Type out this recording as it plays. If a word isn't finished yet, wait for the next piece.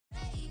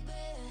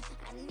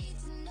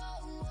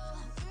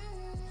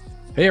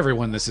Hey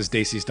everyone, this is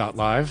Dacey's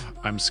Live.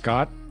 I'm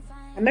Scott,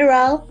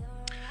 Amiral.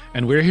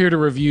 and we're here to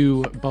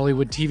review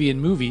Bollywood TV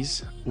and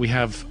movies. We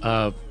have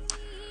a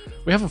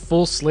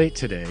full slate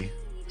today.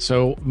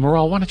 So,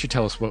 Moral, why don't you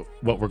tell us what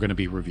we're going to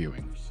be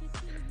reviewing?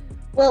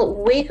 Well,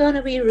 we're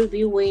gonna be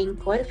reviewing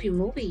quite a few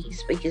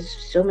movies because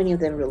so many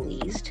of them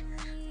released.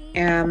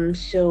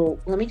 So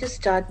let me just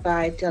start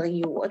by telling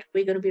you what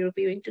we're gonna be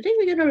reviewing today.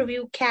 We're gonna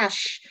review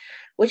Cash,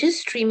 which is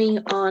streaming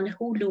on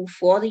Hulu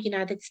for the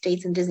United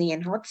States and Disney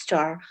and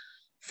Hotstar.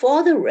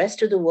 For the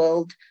rest of the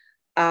world,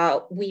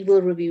 we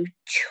will review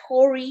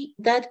Chori,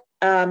 that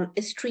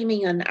is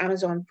streaming on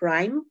Amazon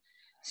Prime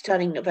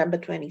starting November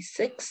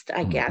 26th,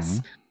 I Hmm.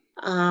 guess.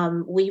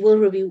 We will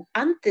review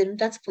Antim,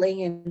 that's playing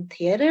in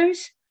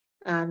theaters,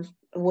 um,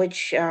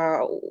 which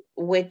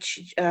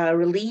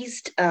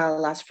released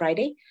last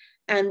Friday,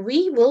 and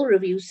we will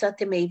review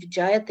Satyamev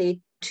Jayate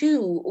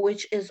 2,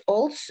 which is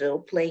also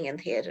playing in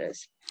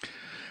theaters.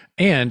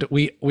 And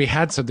we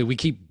had something. We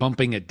keep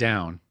bumping it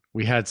down.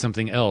 We had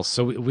something else.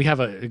 So we have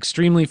an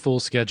extremely full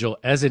schedule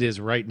as it is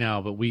right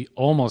now, but we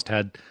almost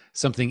had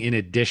something in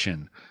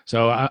addition.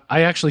 So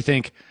I actually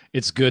think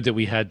it's good that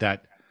we had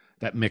that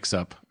mix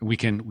up. We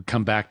can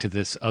come back to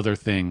this other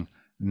thing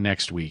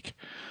next week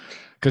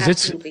because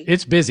Absolutely.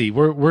 it's busy.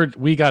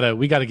 We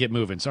gotta get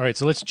moving. So, all right,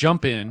 so let's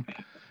jump in,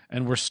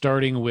 and we're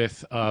starting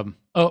with.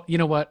 Oh, you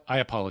know what? I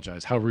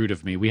apologize. How rude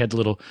of me. We had a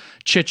little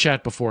chit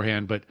chat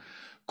beforehand, but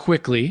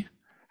quickly,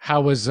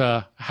 how was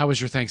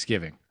your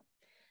Thanksgiving?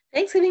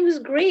 Thanksgiving was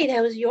great.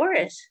 How was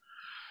yours?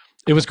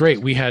 It was great.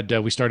 We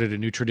started a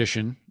new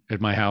tradition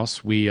at my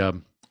house. We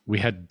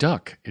had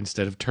duck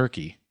instead of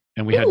turkey,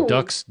 and we had Ooh,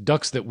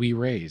 ducks that we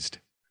raised.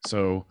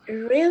 So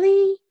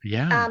really?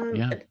 yeah, Um,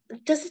 yeah.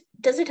 does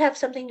it have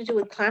something to do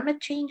with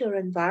climate change or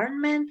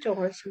environment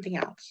or something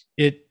else?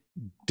 It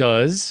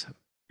does.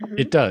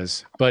 It Hmm.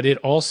 does. But it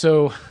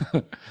also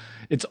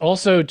it's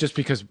also just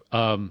because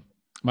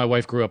my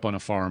wife grew up on a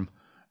farm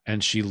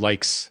and she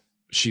likes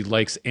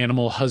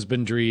animal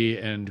husbandry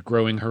and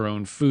growing her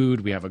own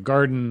food. We have a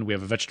garden, we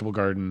have a vegetable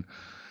garden,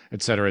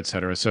 et cetera, et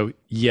cetera. So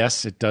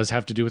yes, it does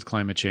have to do with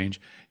climate change.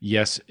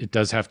 Yes, it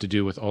does have to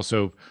do with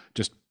also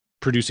just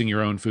producing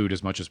your own food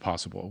as much as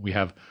possible. We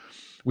have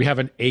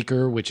an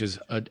acre, which is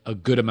a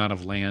good amount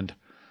of land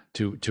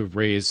to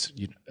raise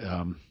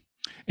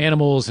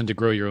animals and to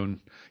grow your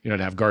own, to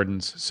have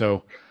gardens.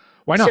 So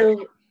why not?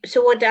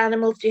 So what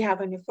animals do you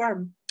have on your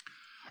farm?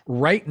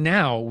 Right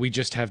now, we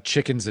just have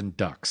chickens and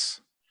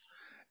ducks.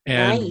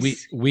 And we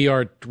Nice. we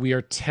are we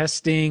are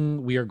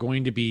testing. We are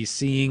going to be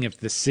seeing if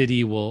the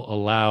city will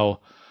allow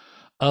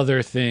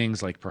other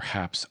things like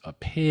perhaps a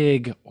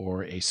pig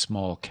or a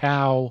small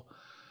cow.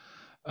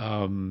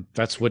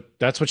 That's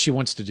what she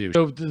wants to do.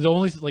 So the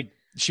only like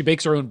she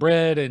bakes her own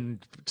bread,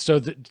 and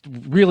so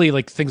really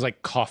like things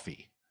like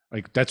coffee.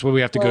 Like that's where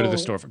we have to go to the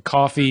Whoa. store for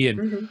coffee, and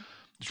Hmm.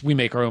 we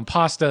make our own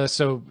pasta.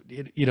 So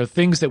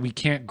things that we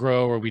can't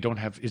grow or we don't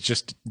have. It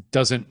just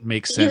doesn't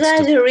make You sense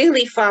guys to. are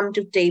really farm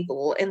to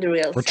table in the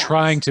real We're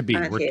trying sense, to be.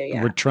 aren't We're you?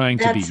 we're Yeah. trying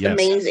to be. That's Yes.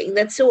 amazing.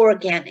 That's so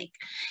organic.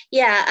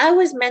 Yeah, I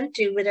was meant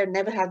to, but I've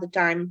never had the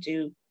time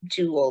to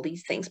do all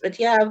these things. But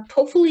yeah,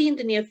 hopefully in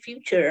the near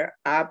future,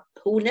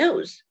 who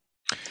knows,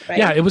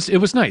 Yeah, right? it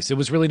was nice. It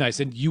was really nice,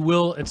 and you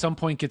will at some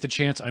point get the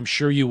chance. I'm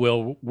sure you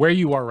will. Where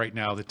you are right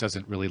now, that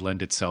doesn't really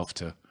lend itself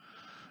to.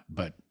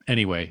 But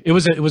anyway, it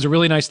was a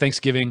really nice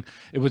Thanksgiving.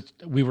 It was.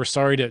 We were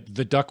sorry to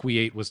the duck we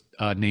ate was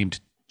named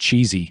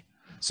Cheesy,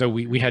 so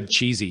we had Mhm.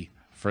 Cheesy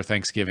for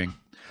Thanksgiving.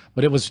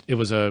 But it was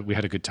a we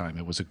had a good time.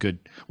 It was a good.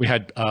 We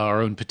had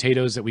our own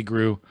potatoes that we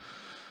grew,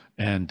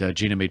 and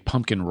Gina made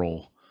pumpkin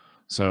roll.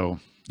 So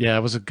yeah,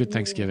 it was a good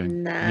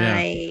Thanksgiving. Yeah.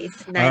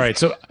 Nice, All nice. right.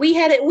 So We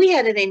had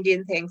an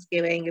Indian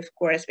Thanksgiving, of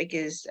course,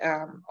 because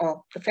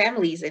all the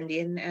family's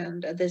Indian,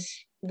 and this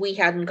we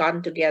hadn't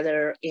gotten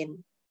together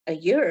in a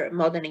year,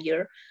 more than a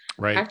year,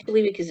 right.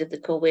 actually, because of the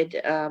COVID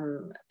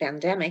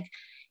pandemic.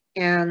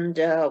 And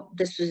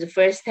this was the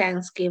first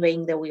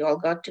Thanksgiving that we all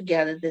got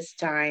together this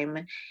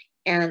time,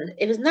 and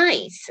it was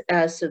nice.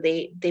 So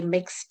they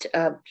mixed,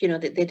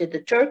 they did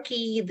the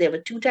turkey. There were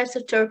two types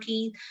of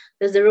turkey.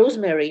 There's the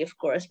rosemary, of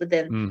course, but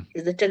then Mm.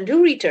 there's the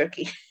tandoori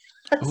turkey.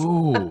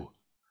 Ooh,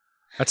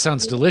 that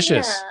sounds Yeah.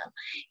 delicious.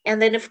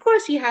 And then, of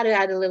course, you had to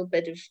add a little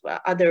bit of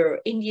other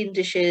Indian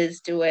dishes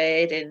to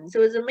it. And so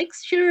it was a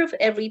mixture of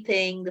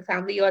everything. The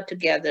family got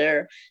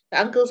together, the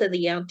uncles and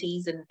the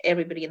aunties and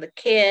everybody and the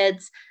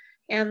kids.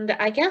 And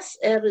I guess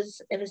it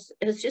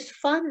was just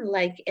fun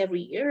like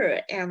every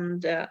year.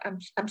 And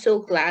I'm so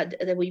glad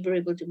that we were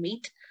able to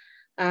meet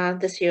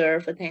this year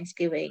for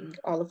Thanksgiving,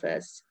 all of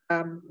us.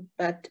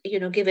 But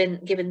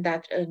given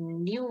that a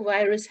new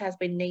virus has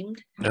been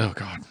named, Oh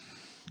God.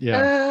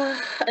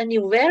 Yeah. a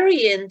new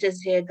variant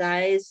is here,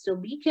 guys. So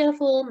be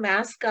careful,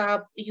 mask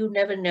up. You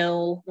never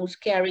know who's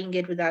carrying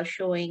it without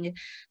showing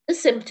the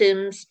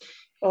symptoms,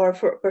 or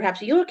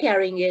perhaps you're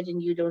carrying it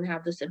and you don't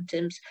have the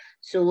symptoms.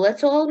 So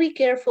let's all be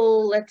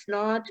careful. Let's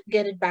not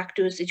get it back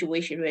to a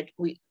situation where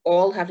we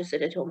all have to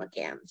sit at home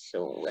again.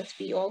 So let's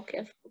be all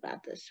careful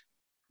about this.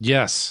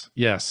 Yes,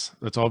 yes.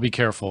 Let's all be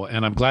careful.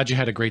 And I'm glad you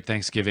had a great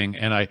Thanksgiving.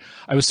 And I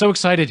was so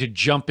excited to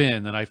jump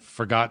in and I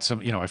forgot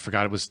I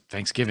forgot it was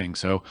Thanksgiving.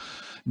 So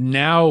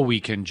now we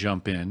can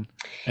jump in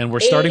and we're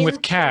starting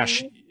with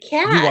Cash. Into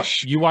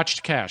Cash. You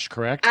watched Cash,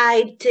 correct?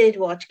 I did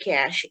watch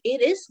Cash.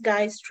 It is,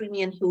 guys,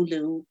 streaming on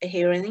Hulu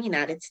here in the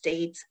United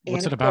States,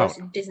 What's and it of course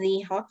about?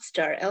 Disney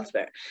Hotstar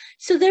elsewhere.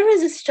 So there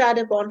is a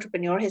startup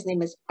entrepreneur. His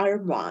name is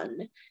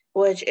Arman,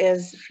 which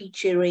is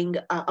featuring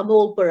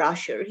Amol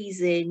Parashar.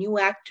 He's a new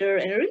actor,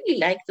 and I really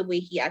like the way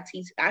he acts.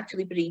 He's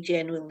actually pretty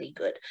genuinely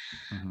good.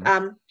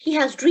 Hmm. He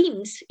has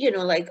dreams,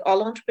 like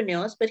all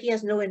entrepreneurs, but he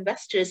has no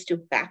investors to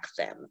back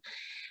them.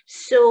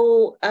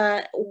 So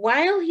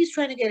while he's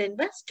trying to get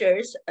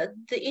investors,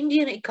 the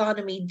Indian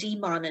economy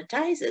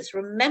demonetizes.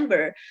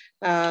 Remember,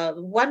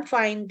 one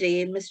fine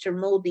day, Mr.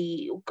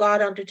 Modi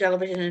got onto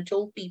television and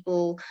told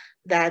people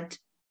that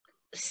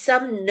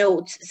some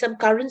notes, some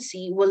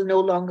currency will no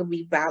longer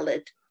be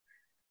valid.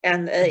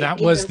 And That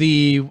was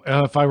even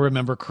if I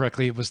remember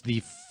correctly, it was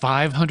the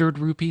 500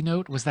 rupee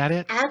note. Was that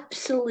it?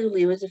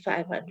 absolutely was a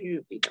 500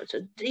 rupee note.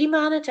 So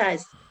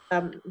demonetized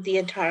the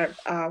entire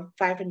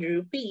 500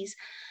 rupees.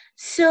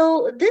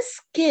 So this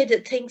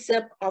kid thinks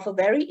up of a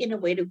very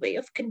innovative way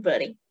of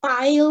converting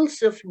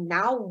piles of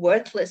now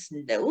worthless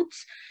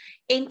notes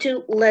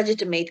into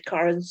legitimate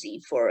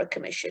currency for a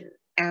commission.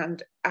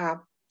 And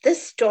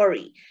this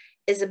story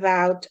is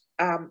about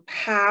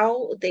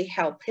how they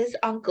help his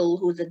uncle,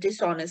 who's a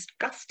dishonest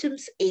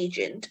customs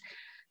agent,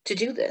 to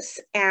do this.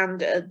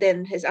 And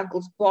then his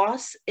uncle's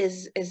boss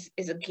is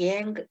a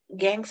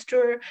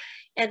gangster,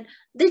 and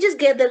they just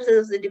get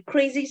themselves into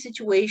crazy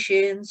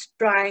situations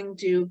trying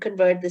to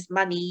convert this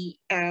money.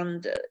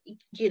 And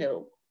you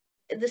know,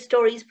 the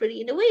story is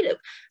pretty innovative.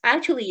 I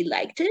actually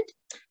liked it.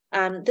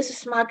 This is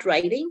smart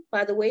writing,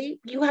 by the way.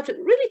 You have to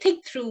really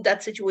think through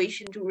that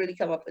situation to really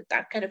come up with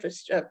that kind of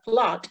a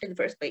plot in the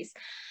first place.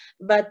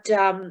 But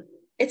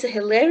it's a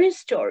hilarious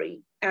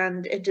story,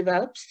 and it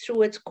develops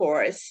through its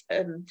course,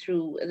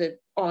 through the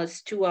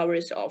almost 2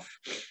 hours of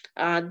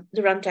the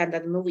runtime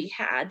that the movie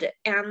had.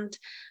 And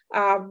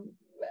um,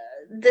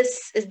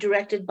 this is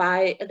directed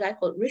by a guy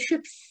called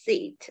Rishabh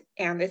Seth,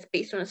 and it's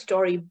based on a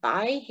story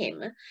by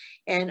him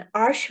and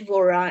Arsh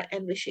Vora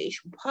and Vishesh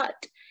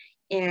Bhatt.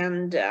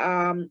 And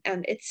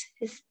it's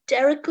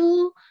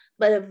hysterical,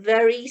 but a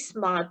very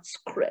smart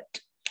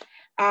script.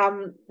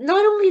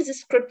 Not only is the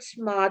script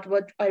smart,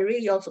 what I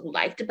really also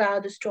liked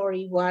about the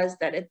story was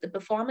that the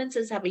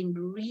performances have been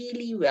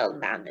really well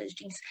managed.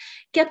 He's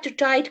kept a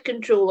tight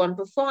control on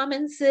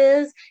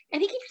performances,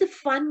 and he keeps the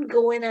fun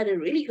going at a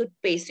really good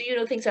pace.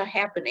 So, things are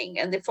happening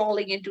and they're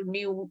falling into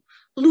new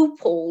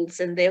loopholes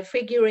and they're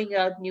figuring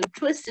out new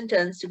twists and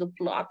turns to the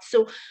plot.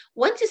 So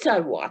once you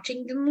start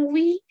watching the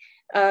movie,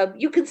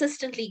 you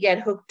consistently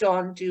get hooked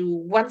on to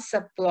one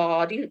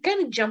subplot. You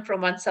kind of jump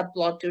from one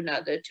subplot to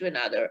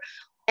another,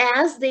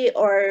 as they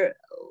are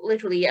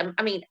literally.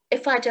 I mean,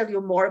 if I tell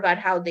you more about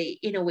how they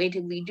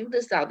innovatively do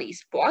this, are these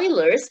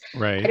spoilers? I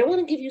Right. don't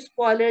want to give you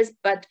spoilers,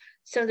 but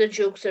some of the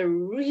jokes are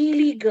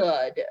really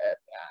good.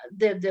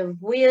 The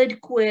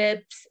weird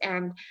quips,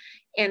 and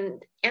there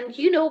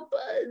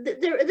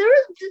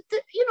is,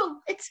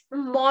 it's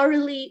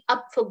morally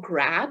up for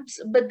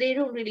grabs, but they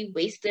don't really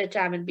waste their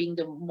time in being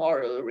the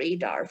moral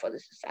radar for the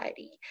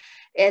society.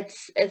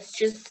 It's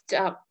just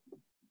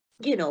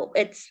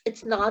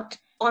it's not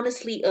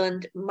honestly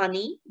earned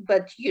money,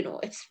 but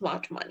it's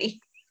smart money.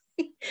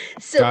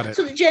 so Got it.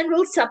 so the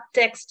general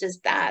subtext is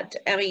that,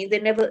 I mean,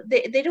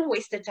 they don't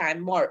waste their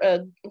time more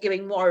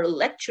giving moral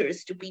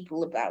lectures to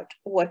people about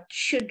what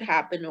should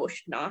happen or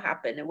should not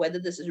happen and whether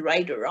this is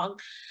right or wrong.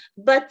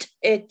 But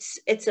it's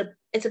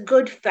a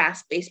good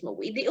fast-paced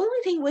movie. The only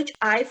thing which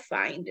I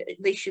find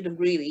they should have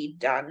really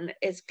done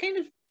is kind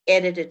of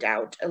edit it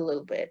out a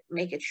little bit,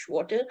 make it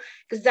shorter,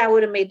 because that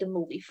would have made the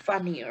movie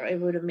funnier. It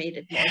would have made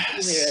it more Yes.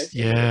 humorous.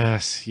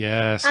 Yes.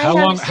 Yes. I have to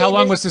How say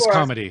long this was this for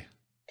comedy?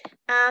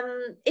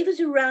 it was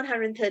around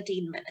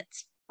 113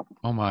 minutes,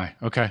 Oh my.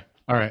 Okay.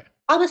 All right.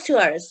 almost 2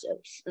 hours,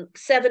 so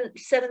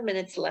 7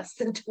 minutes less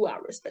than 2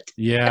 hours, but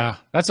Yeah.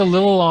 That's a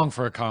little long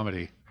for a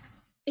comedy.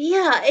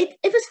 yeah, it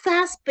was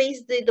fast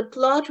paced. The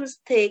plot was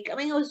thick. I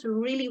mean, it was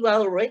really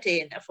well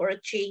written for a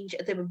change.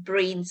 There were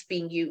brains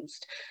being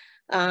used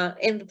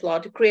in the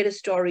plot to create a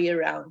story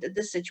around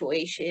the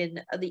situation.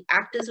 The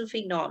actors were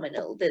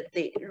phenomenal. That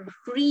they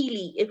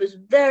really, it was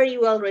very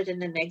well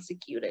written and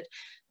executed.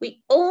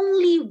 We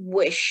only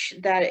wish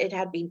that it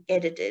had been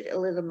edited a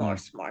little more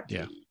Mm, yeah. smartly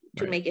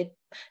to Right.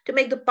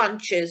 make the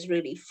punches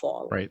really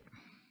fall. Right.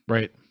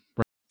 Right.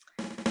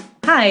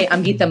 Hi,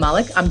 I'm Geeta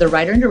Malik. I'm the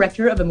writer and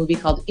director of a movie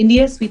called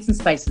India Sweets and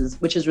Spices,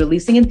 which is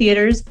releasing in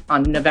theaters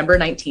on November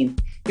 19th.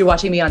 You're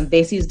watching me on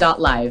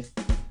Desis.live.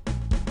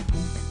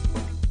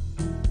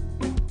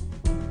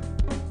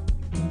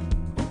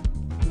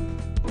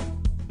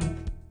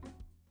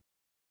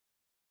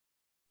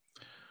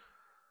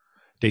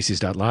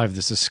 Live.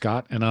 This is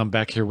Scott, and I'm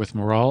back here with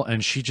Moral,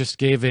 and she just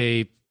gave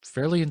a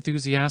fairly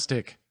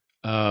enthusiastic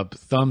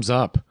thumbs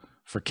up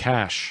for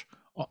Cash.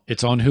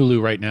 It's on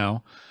Hulu right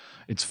now.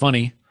 It's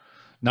funny.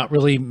 Not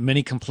really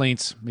many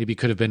complaints. Maybe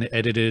could have been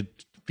edited,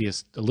 be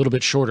a little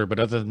bit shorter, but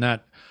other than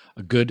that,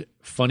 a good,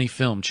 funny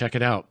film. Check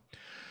it out.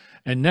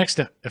 And next,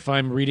 if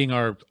I'm reading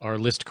our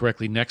list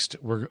correctly, next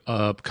we're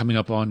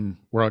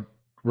we're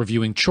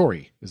reviewing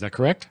Chori. Is that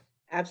correct?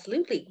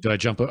 Absolutely. Did I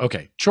jump?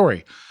 Okay,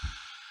 Chori.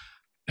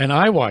 And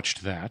I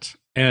watched that,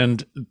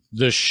 and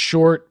the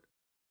short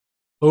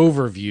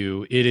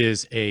overview, it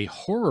is a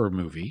horror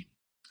movie,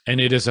 and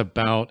it is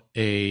about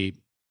a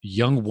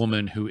young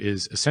woman who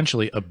is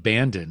essentially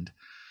abandoned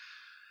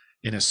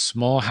in a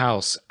small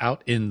house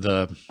out in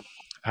a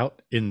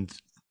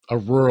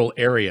rural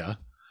area,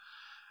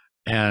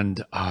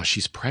 and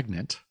she's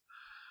pregnant,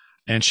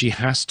 and she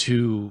has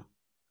to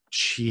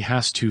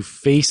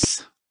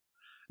face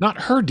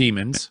not her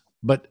demons,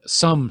 but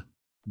some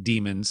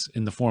demons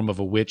in the form of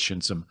a witch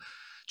and some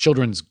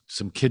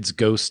kids'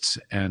 ghosts,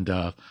 and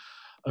a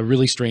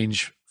really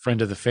strange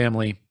friend of the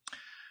family.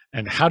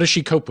 And how does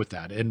she cope with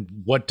that? And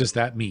what does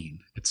that mean,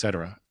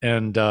 etc.?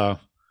 And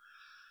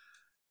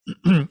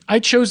I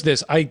chose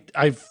this.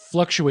 I've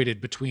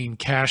fluctuated between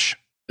Cash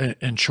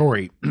and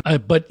Chori,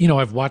 but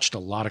I've watched a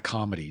lot of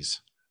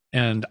comedies,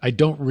 and I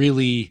don't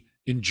really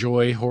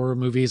enjoy horror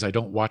movies. I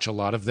don't watch a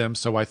lot of them,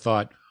 so I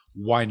thought,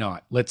 why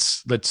not?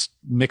 Let's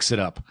mix it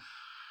up.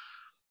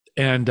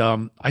 And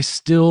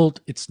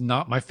it's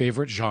not my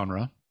favorite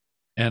genre,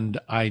 and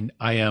I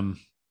am.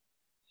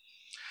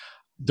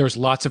 There's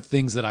lots of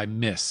things that I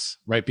miss,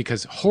 right?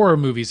 Because horror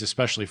movies,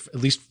 especially, at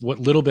least what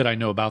little bit I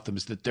know about them,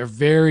 is that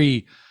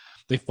they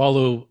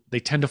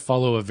tend to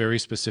follow a very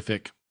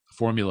specific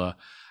formula.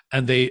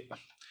 And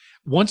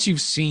once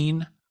you've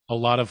seen a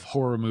lot of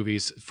horror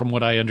movies, from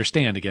what I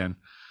understand, again,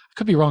 I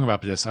could be wrong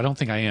about this, I don't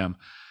think I am,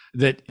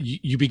 that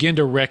you begin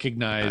to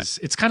recognize,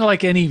 it's kind of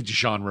like any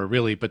genre,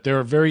 really, but there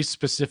are very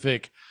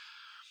specific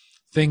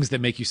things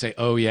that make you say,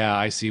 oh yeah,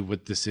 I see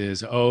what this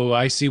is. Oh,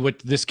 I see what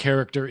this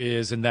character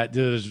is. And that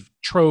there's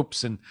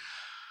tropes, and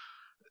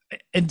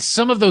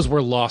some of those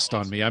were lost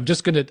on me. I'm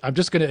just going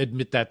to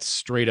admit that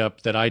straight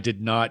up, that I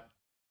did not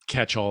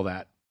catch all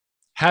that.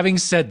 Having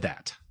said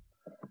that,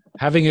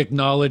 having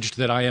acknowledged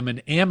that I am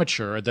an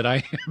amateur, that I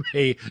am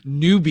a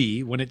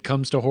newbie when it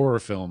comes to horror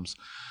films,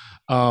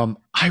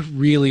 I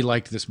really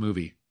liked this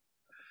movie.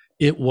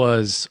 It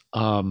was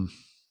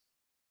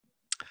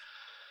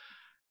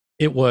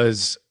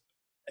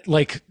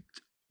like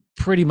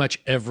pretty much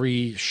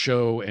every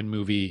show and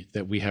movie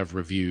that we have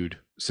reviewed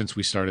since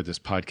we started this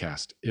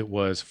podcast. It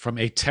was, from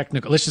a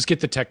technical, let's just get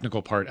the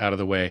technical part out of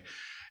the way.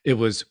 It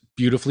was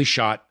beautifully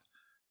shot,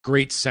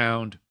 great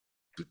sound,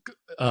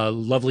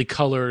 lovely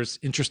colors,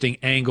 interesting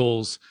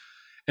angles.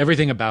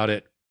 Everything about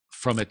it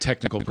from a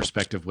technical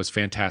perspective was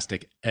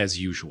fantastic, as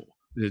usual.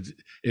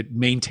 It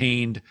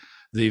maintained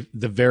the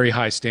very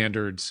high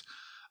standards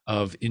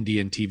of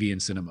Indian TV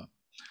and cinema.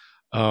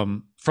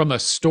 From a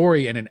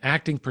story and an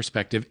acting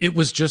perspective, it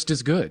was just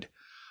as good.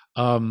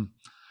 The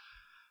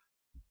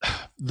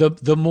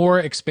more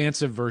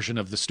expansive version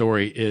of the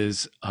story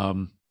is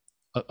a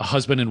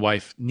husband and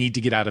wife need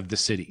to get out of the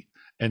city,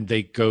 and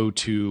they go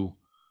to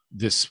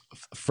this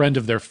friend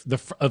of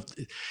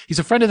he's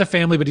a friend of the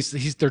family, but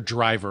he's their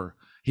driver.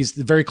 He's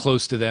very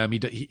close to them.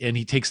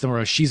 He takes them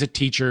around. She's a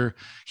teacher.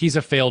 He's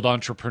a failed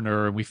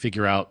entrepreneur, and we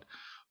figure out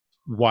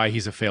why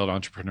he's a failed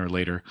entrepreneur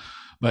later.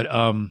 But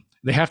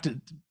they have to,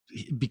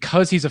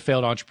 because he's a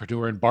failed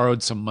entrepreneur and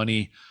borrowed some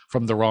money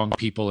from the wrong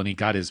people, and he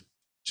got his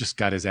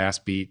ass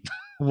beat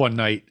one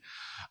night.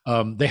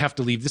 They have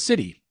to leave the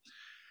city.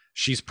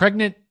 She's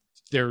pregnant.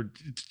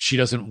 She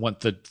doesn't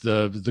want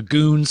the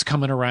goons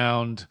coming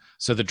around.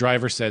 So the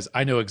driver says,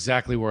 I know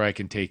exactly where I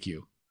can take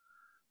you.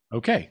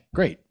 Okay,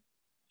 great.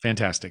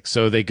 Fantastic.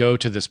 So they go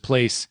to this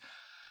place,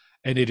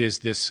 and it is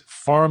this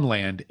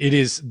farmland. It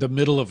is the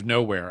middle of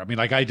nowhere. I mean,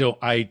 like,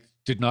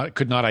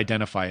 could not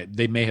identify it.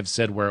 They may have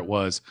said where it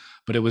was,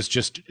 but it was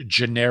just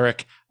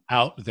generic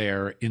out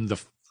there in the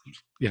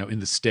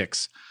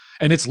sticks.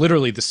 And it's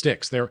literally the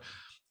sticks.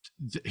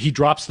 He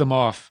drops them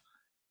off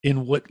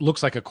in what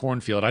looks like a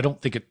cornfield. I'm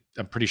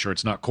pretty sure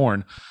it's not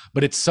corn,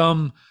 but it's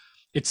some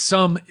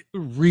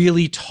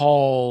really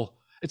tall,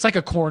 it's like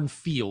a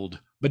cornfield,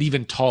 but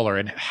even taller.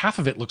 And half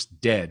of it looks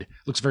dead. It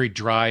looks very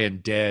dry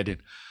and dead.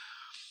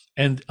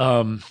 And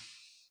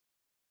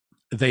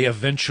they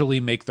eventually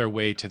make their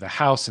way to the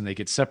house, and they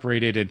get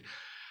separated. And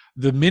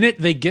the minute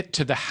they get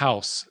to the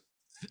house,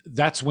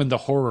 that's when the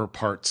horror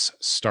parts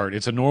start.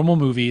 It's a normal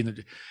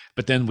movie,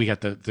 but then we got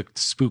the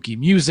spooky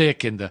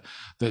music and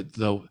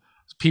the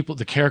people,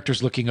 the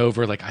characters looking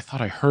over, like, I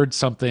thought I heard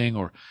something,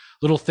 or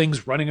little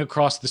things running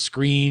across the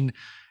screen,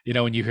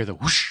 and you hear the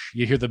whoosh,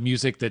 you hear the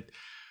music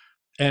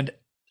and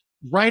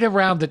right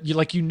around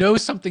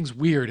that, something's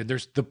weird, and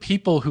there's the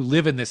people who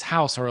live in this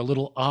house are a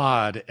little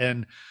odd.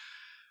 And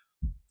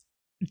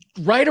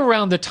right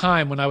around the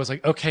time when I was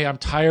like, okay, I'm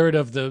tired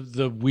of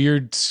the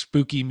weird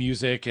spooky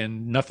music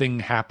and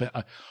nothing happened,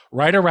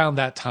 right around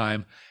that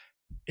time,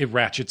 it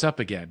ratchets up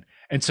again.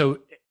 And so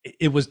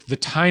it was, the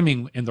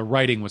timing and the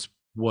writing was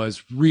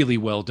really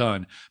well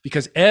done,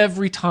 because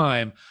every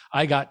time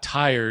I got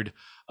tired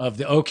of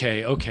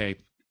okay,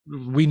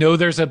 we know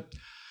there's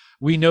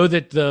We know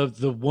that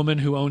the woman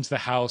who owns the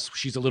house,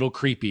 she's a little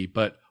creepy,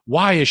 but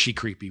why is she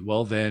creepy?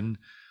 Well, then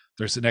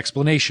there's an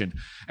explanation.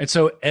 And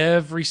so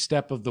every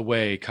step of the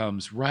way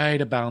comes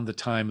right about the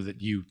time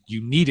that you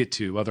need it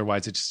to.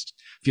 Otherwise, it just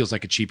feels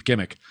like a cheap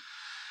gimmick.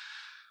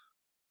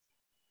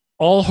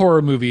 All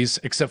horror movies,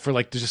 except for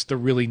like just the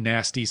really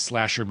nasty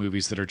slasher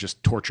movies that are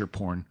just torture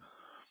porn.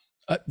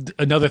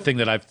 Another thing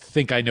that I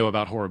think I know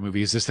about horror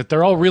movies is that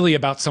they're all really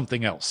about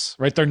something else,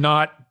 right? They're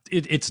not,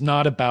 it's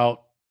not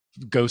about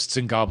ghosts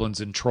and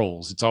goblins and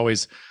trolls. It's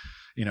always,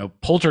 you know,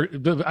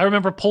 I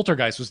remember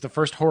Poltergeist was the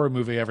first horror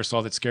movie I ever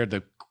saw that scared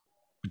the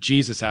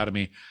Jesus out of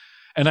me.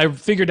 And I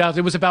figured out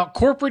it was about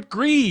corporate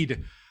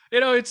greed. You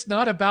know, it's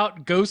not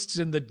about ghosts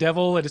and the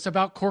devil, and it's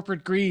about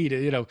corporate greed,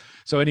 you know.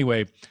 So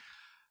anyway,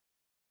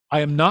 I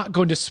am not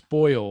going to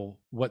spoil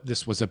what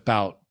this was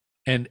about.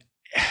 And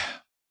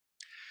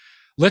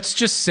let's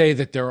just say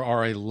that there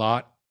are a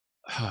lot.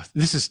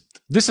 This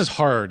is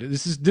hard.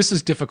 This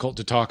is difficult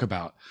to talk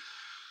about.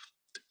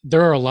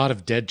 There are a lot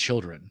of dead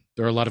children.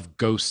 There are a lot of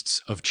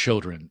ghosts of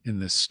children in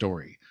this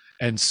story.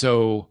 And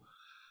so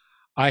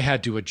I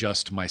had to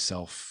adjust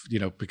myself, you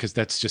know, because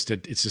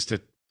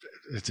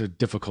it's a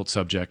difficult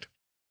subject.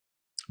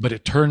 But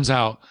it turns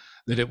out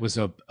that it was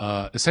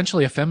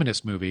essentially a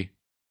feminist movie,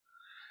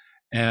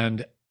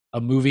 and a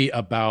movie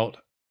about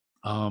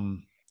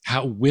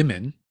how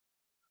women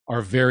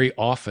are very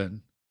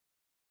often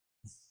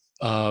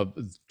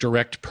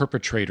direct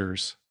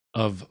perpetrators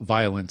of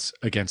violence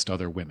against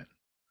other women.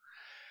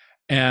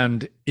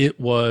 And it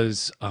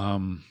was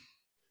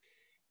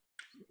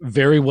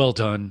very well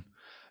done.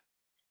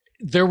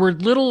 There were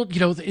little, you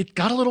know, it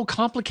got a little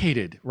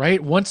complicated,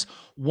 right? Once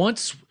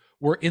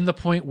we're in the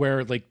point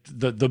where like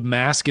the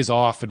mask is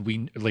off and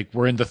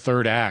we're in the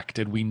third act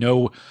and we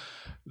know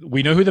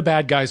who the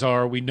bad guys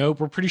are. We're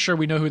pretty sure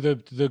we know who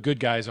the good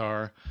guys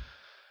are.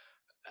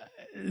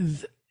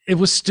 It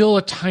was still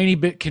a tiny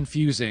bit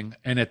confusing.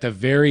 And at the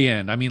very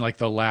end, I mean, like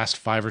the last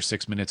 5 or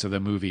 6 minutes of the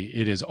movie,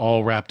 it is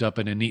all wrapped up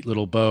in a neat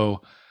little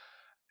bow,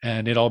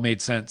 and it all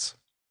made sense.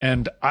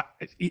 And I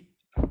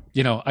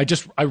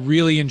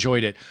really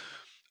enjoyed it.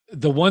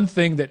 The one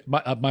thing that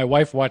my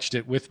wife watched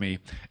it with me,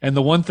 and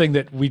the one thing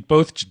that we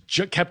both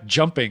kept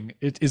jumping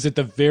is at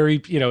the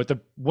very, you know,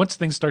 once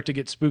things start to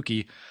get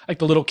spooky, like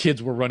the little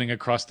kids were running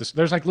across this.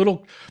 There's like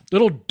little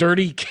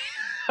dirty,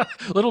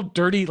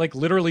 like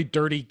literally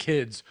dirty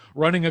kids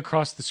running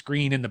across the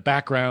screen in the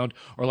background,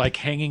 or like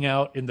hanging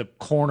out in the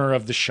corner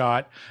of the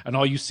shot, and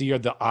all you see are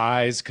the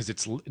eyes because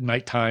it's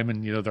nighttime,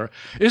 and you know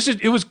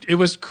it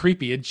was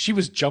creepy, and she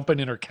was jumping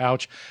in her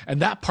couch,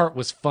 and that part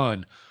was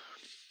fun.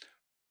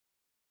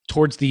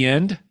 Towards the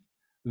end,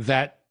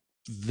 that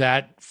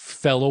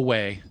fell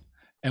away,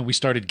 and we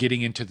started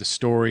getting into the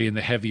story and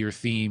the heavier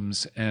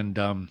themes, and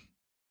you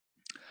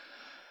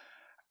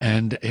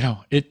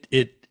know, it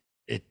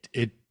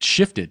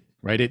shifted,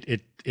 right?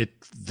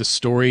 The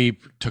story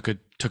took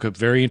a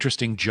very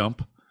interesting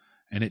jump,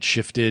 and it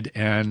shifted,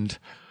 and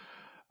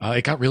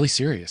it got really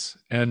serious.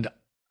 And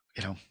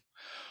you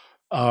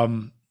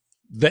know,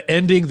 the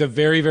ending, the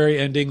very, very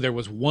ending, there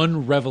was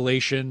one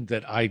revelation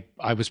that I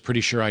was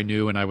pretty sure I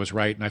knew, and I was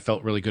right, and I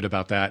felt really good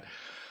about that.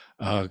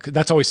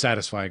 That's always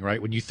satisfying,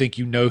 right? When you think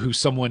you know who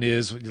someone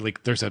is,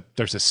 like there's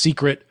a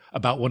secret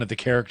about one of the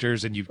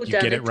characters, and you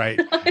get it right.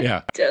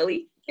 Yeah,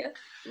 totally. Yeah.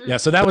 Yeah.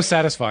 So that was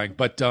satisfying,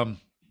 but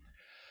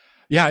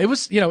yeah, it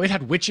was. You know, it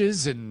had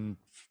witches and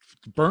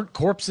burnt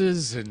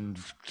corpses and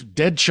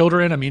dead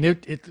children. I mean,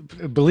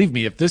 it. Believe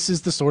me, if this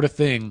is the sort of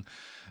thing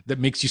that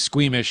makes you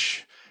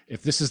squeamish,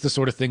 if this is the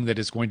sort of thing that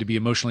is going to be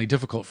emotionally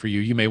difficult for you,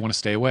 you may want to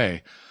stay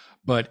away.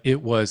 But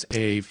it was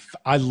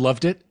I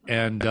loved it.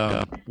 And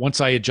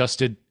once I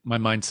adjusted my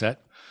mindset,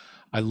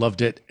 I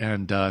loved it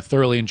and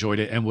thoroughly enjoyed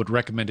it, and would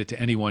recommend it to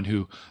anyone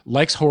who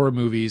likes horror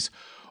movies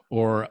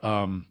or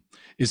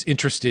is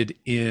interested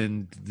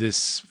in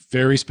this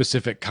very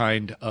specific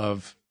kind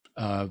of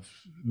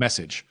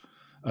message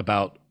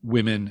about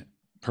women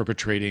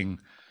perpetrating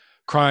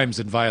crimes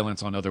and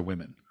violence on other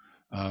women.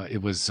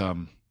 It was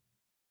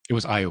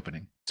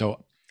eye-opening.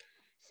 So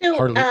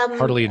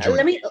heartily enjoyed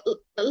it.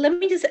 Let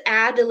me just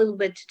add a little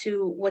bit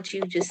to what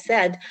you just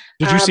said.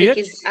 Did you see it?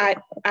 Because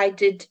I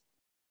did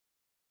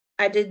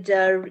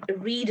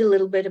read a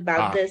little bit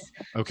about this.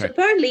 Okay. So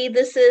apparently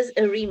this is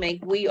a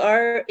remake. We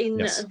are in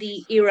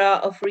the era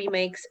of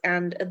remakes,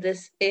 and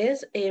this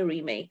is a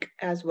remake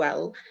as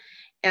well.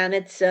 And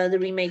it's the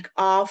remake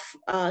of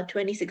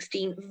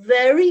 2016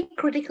 very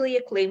critically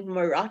acclaimed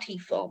Marathi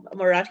film.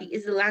 Marathi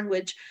is the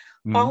language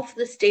of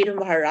the state of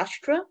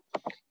Maharashtra,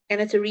 and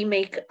it's a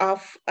remake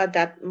of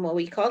that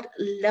movie called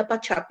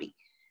Lapachapi.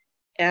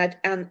 And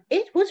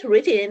it was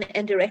written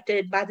and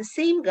directed by the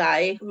same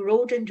guy who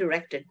wrote and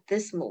directed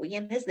this movie,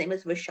 and his name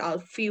is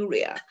Vishal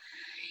Furia.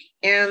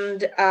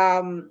 And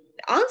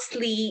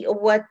honestly,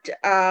 what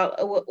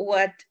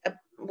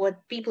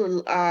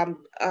people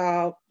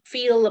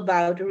feel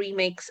about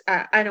remakes,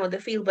 I know they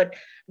feel, but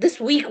this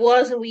week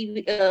was a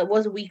week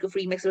of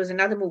remakes. There was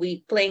another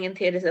movie playing in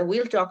theaters that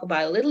we'll talk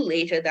about a little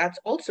later. That's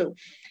also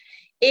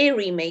a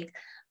remake.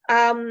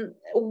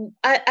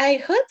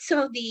 I heard some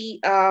of the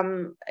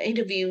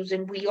interviews,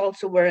 and we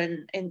also were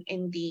in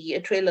the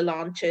trailer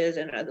launches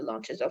and other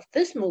launches of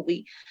this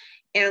movie.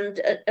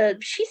 And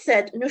she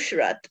said,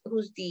 Nusrat,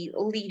 who's the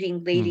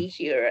leading lady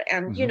here,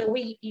 and Mm-hmm.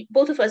 we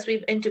both of us,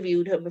 we've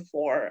interviewed her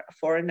before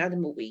for another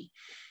movie,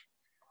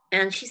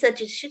 and she said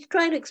she's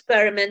trying to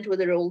experiment with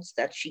the roles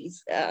that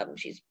she's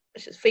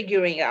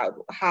figuring out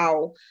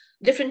how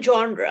different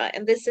genre,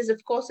 and this is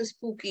of course a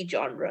spooky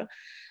genre.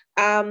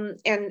 And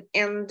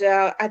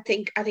I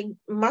think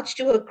much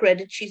to her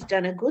credit, she's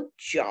done a good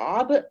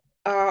job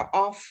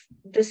of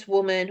this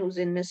woman who's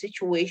in a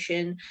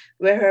situation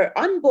where her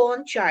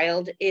unborn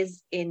child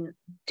is in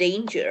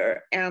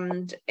danger,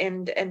 and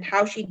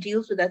how she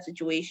deals with that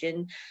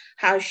situation,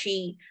 how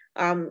she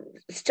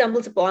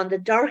stumbles upon the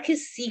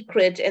darkest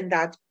secret in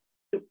that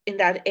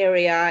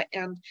area.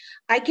 And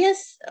I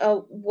guess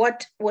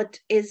what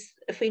is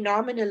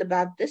phenomenal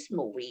about this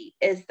movie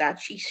is that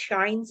she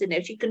shines in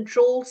it. She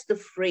controls the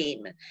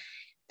frame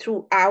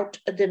throughout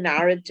the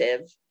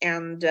narrative,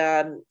 and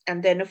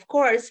then of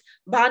course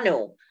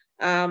Bano,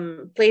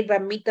 played by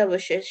Mita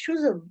Vashist. She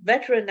was a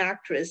veteran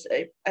actress.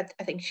 I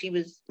think she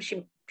was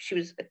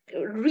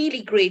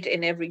really great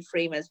in every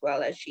frame, as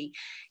well as she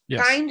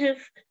kind of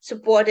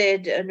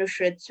supported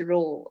Nusrat's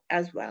role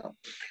as well.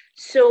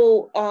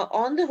 So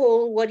on the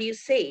whole, what do you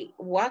say?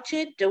 Watch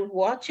it? Don't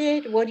watch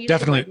it? What do you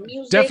definitely say about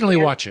music? Definitely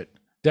watch it.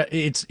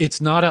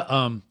 It's not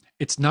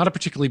a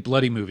particularly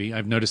bloody movie.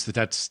 I've noticed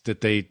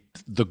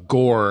the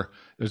gore,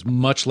 there's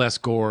much less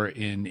gore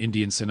in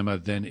Indian cinema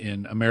than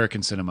in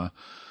American cinema.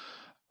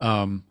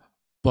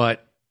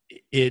 But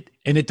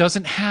it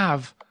doesn't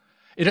have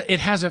it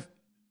has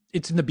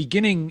it's in the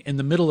beginning, in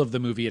the middle of the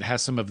movie, it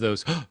has some of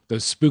those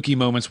spooky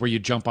moments where you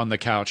jump on the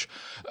couch.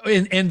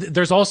 And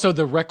there's also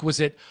the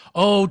requisite,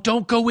 oh,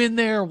 don't go in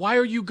there. Why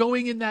are you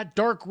going in that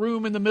dark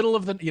room in the middle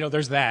of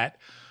there's that.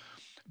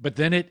 But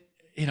then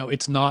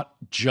it's not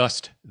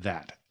just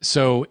that.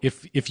 So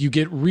if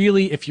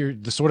you're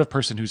the sort of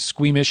person who's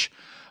squeamish,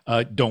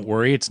 don't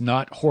worry, it's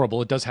not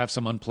horrible. It does have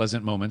some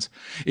unpleasant moments.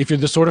 If you're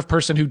the sort of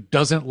person who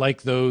doesn't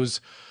like the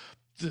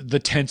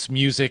tense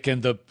music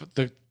and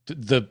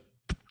the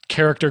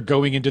character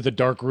going into the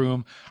dark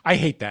room, I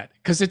hate that,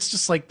 because it's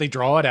just like they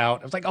draw it out.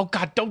 I was like, oh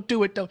God, don't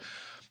do it. Don't.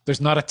 There's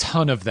not a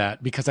ton of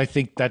that, because I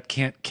think that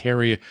can't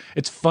carry.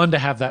 It's fun to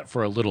have that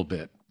for a little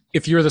bit.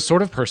 If you're the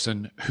sort of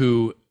person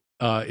who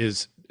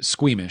is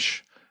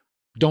squeamish,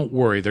 don't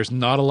worry. There's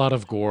not a lot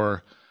of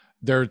gore.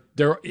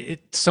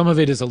 Some of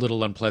it is a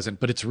little unpleasant,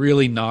 but it's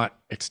really not.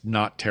 It's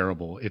not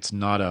terrible. It's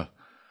not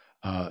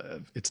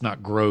it's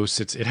not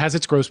gross. It has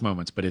its gross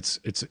moments, but it's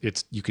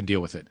you can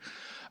deal with it.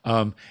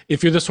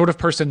 If you're the sort of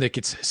person that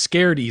gets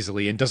scared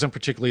easily and doesn't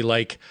particularly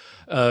like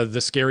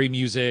the scary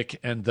music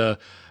and the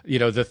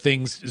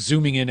things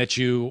zooming in at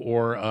you,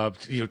 or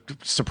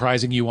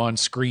surprising you on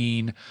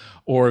screen,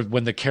 or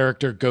when the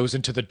character goes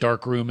into the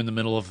dark room in the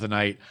middle of the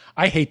night,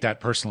 I hate that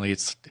personally.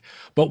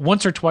 But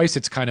once or twice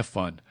it's kind of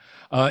fun.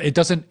 It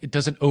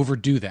doesn't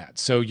overdo that,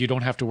 so you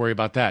don't have to worry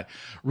about that.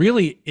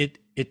 Really,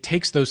 it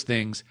takes those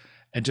things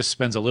and just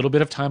spends a little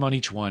bit of time on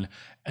each one,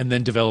 and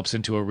then develops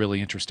into a really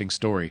interesting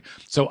story.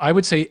 So I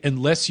would say,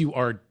 unless you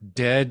are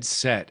dead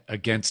set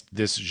against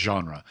this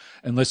genre,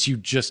 unless you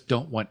just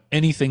don't want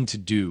anything to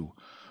do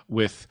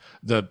with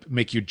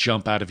make you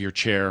jump out of your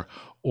chair,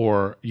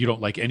 or you don't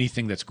like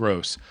anything that's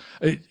gross,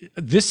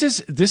 this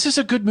is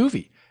a good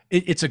movie.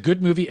 It's a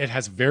good movie. It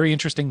has a very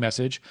interesting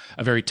message,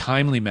 a very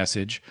timely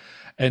message.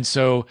 And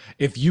so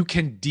if you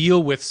can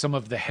deal with some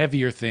of the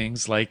heavier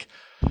things like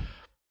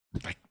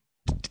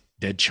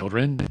dead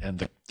children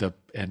and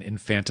and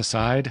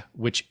infanticide,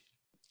 which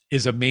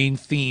is a main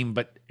theme,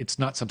 but it's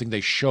not something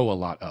they show a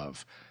lot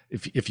of.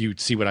 If you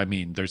see what I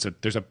mean, there's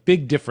a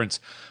big difference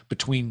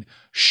between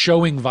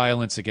showing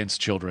violence against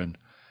children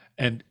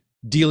and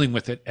dealing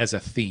with it as a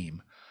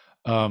theme.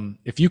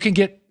 If you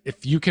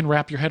can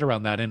wrap your head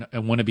around that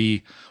and want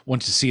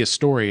to see a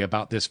story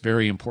about this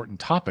very important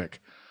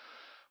topic,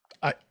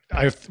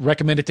 I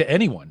recommend it to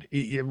anyone,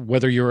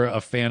 whether you're a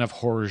fan of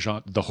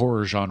the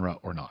horror genre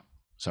or not.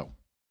 So.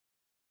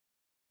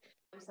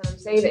 I'm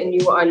Said, and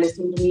you are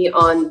listening to me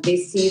on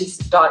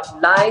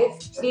Desis.live.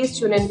 Please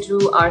tune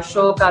into our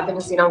show Kaatin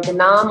Hasinaon Ke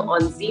Naam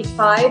on Z5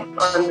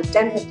 on the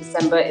 10th of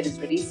December. It is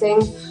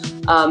releasing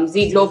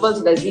Z Global,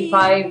 so there's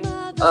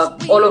Z5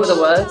 all over the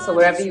world. So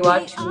wherever you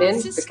are, tune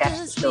in to catch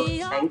the show.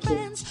 Thank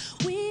you.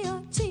 We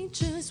are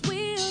teachers,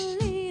 we are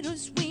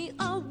leaders, we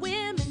are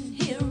women,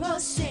 hear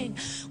us sing.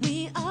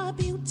 We are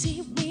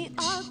beauty, we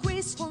are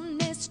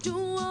gracefulness, to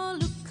all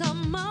who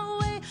come our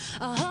way.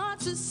 Our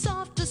hearts are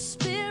soft, our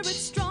spirits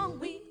strong.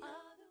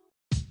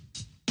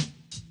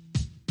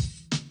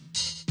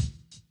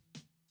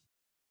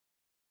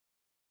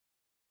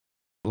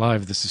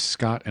 Live, this is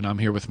Scott, and I'm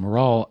here with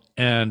Maral,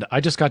 and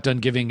I just got done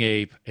giving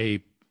a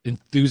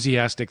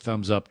enthusiastic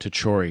thumbs up to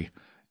Chori.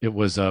 It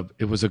was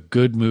a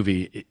good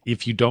movie.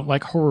 If you don't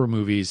like horror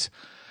movies,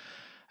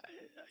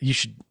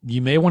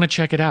 you may want to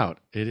check it out.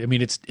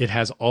 It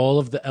has all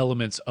of the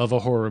elements of a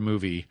horror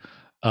movie,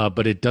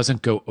 but it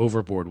doesn't go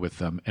overboard with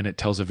them, and it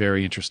tells a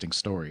very interesting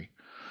story.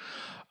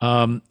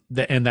 And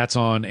that's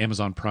on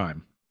Amazon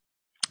Prime.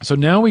 So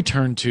now we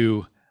turn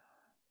to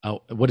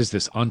what is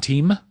this?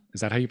 Antim?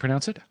 Is that how you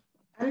pronounce it?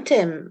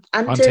 Antim.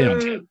 Antim.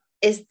 Antim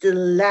is the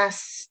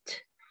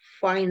last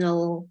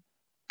final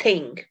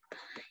thing.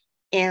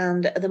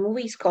 And the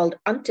movie is called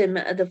Antim,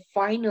 the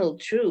Final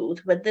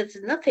Truth, but there's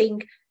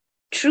nothing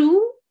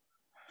true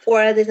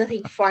or there's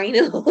nothing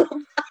final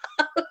about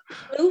the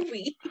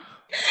movie.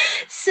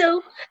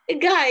 So,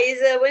 guys,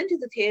 I went to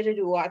the theater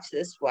to watch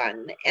this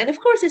one. And of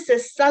course, it's a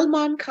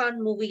Salman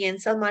Khan movie,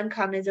 and Salman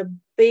Khan is a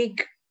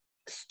big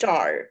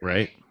star.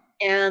 Right.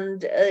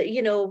 And,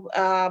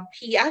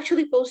 he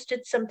actually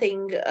posted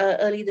something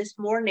early this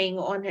morning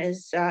on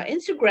his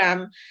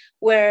Instagram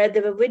where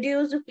there were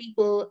videos of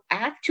people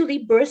actually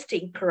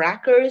bursting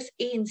crackers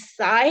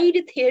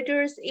inside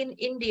theaters in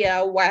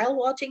India while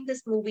watching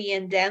this movie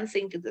and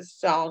dancing to the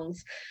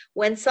songs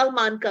when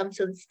Salman comes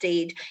on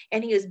stage.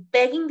 And he was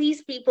begging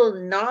these people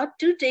not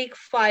to take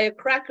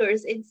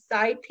firecrackers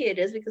inside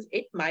theaters because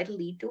it might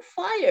lead to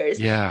fires.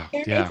 Yeah.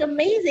 And Yeah. it's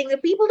amazing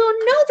that people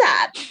don't know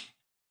that.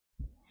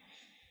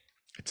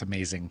 It's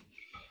amazing.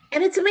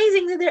 And it's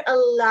amazing that they're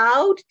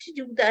allowed to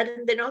do that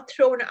and they're not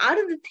thrown out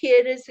of the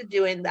theaters for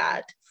doing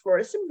that.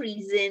 For some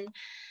reason,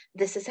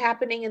 this is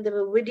happening, and there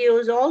were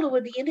videos all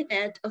over the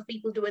internet of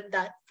people doing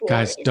that. For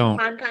Guys, don't.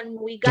 Salman Khan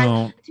movie.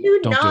 Don't. Guys, do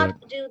don't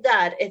not do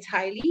that. It's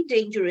highly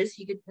dangerous.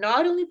 You could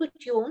not only put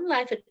your own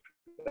life at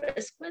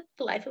risk, but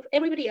the life of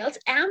everybody else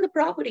and the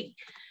property.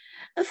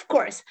 Of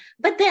course.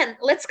 But then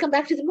let's come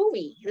back to the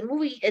movie. The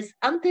movie is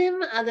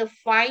Antim, the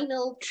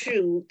Final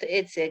Truth.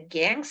 It's a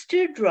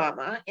gangster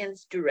drama, and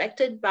it's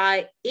directed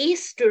by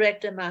ace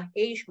director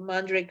Mahesh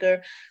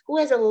Manjrekar, who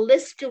has a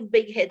list of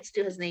big hits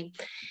to his name.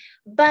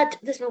 But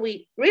this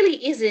movie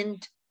really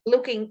isn't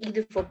looking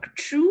either for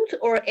truth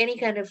or any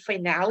kind of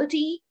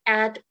finality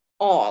at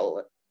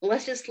all.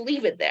 Let's just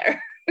leave it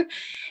there.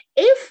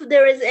 If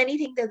there is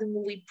anything that the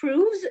movie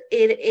proves,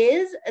 it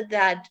is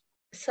that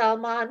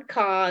Salman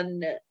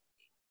Khan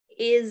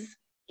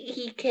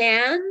he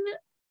can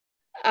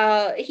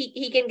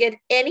get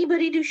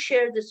anybody to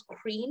share the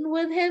screen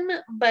with him,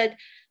 but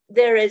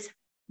there is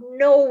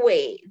no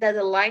way that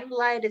the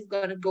limelight is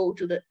going to go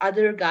to the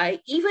other guy.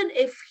 Even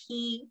if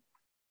he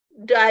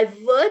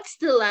diverts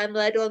the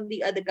limelight on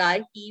the other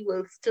guy, he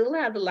will still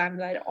have the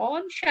limelight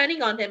on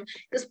shining on him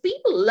because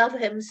people love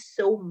him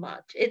so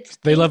much.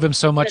 They love him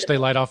so much they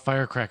light off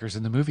firecrackers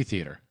in the movie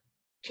theater.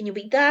 Can you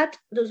beat that?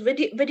 Those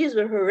videos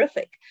were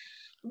horrific.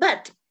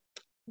 But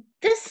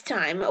this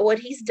time, what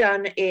he's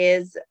done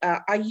is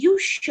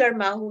Ayush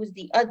Sharma, who's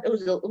the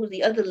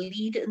other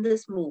lead in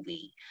this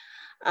movie,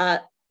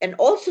 and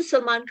also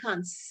Salman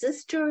Khan's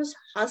sister's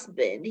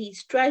husband.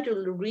 He's tried to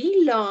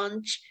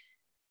relaunch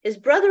his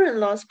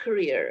brother-in-law's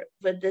career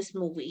with this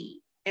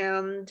movie,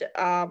 and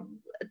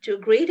to a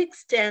great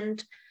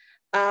extent,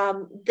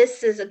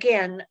 this is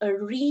again a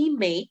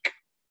remake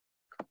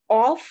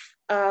of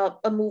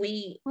a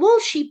movie,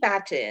 Mulshi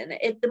Pattern.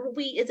 The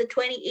movie is a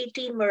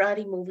 2018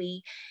 Marathi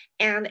movie,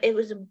 and it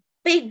was a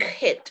big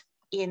hit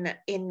in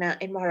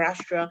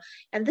Maharashtra.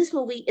 And this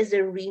movie is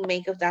a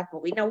remake of that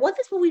movie. Now, what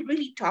this movie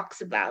really talks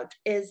about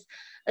is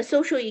a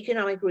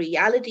socio-economic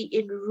reality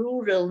in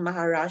rural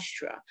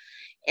Maharashtra.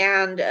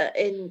 And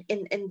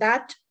in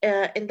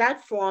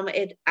that form,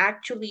 it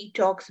actually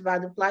talks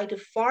about the plight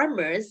of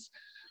farmers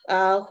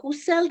who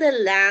sell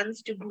their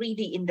lands to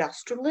greedy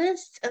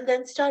industrialists and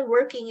then start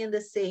working in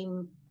the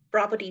same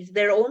properties,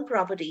 their own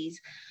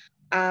properties,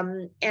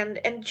 and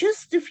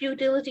just the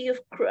futility of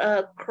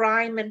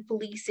crime and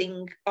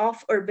policing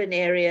of urban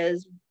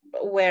areas,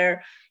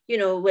 where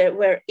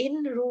where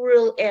in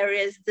rural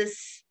areas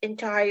this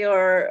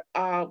entire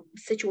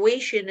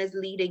situation is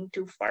leading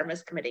to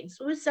farmers committing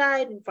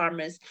suicide and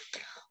farmers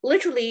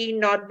literally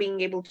not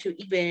being able to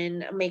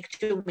even make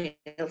 2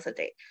 meals a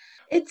day.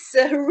 It's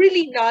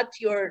really not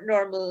your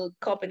normal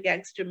cop and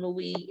gangster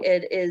movie.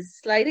 It is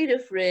slightly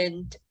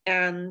different,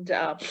 and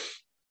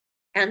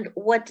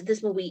what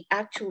this movie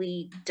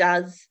actually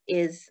does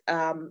is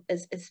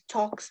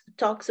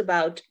talks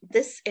about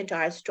this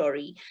entire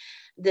story.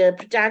 The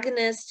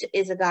protagonist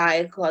is a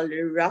guy called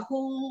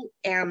Rahul,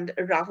 and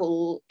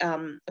Rahul,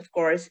 of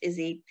course, is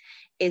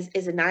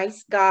a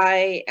nice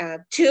guy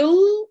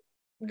till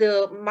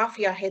the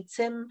mafia hits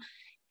him,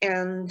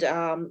 and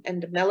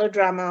the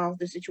melodrama of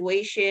the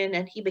situation,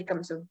 and he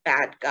becomes a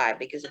bad guy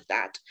because of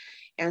that.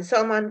 And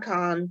Salman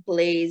Khan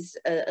plays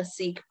a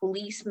Sikh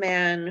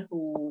policeman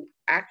who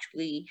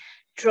actually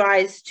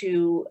tries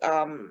to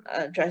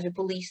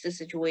police the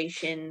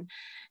situation.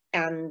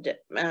 And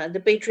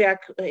the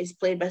patriarch is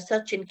played by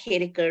Sachin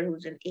Khedekar,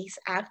 who's an ace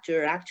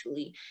actor.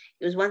 Actually,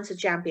 he was once a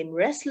champion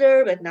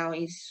wrestler, but now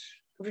he's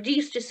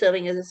reduced to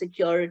serving as a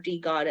security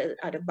guard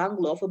at a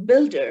bungalow of a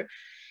builder,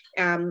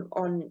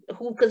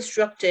 who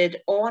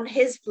constructed on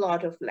his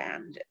plot of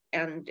land,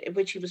 and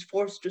which he was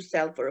forced to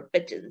sell for a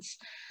pittance.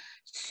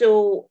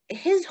 So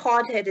his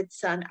hot-headed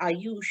son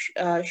Ayush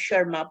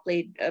Sharma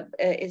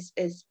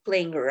is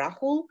playing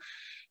Rahul,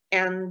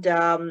 and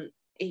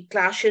he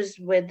clashes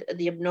with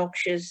the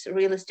obnoxious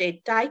real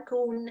estate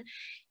tycoon,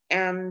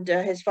 and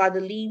his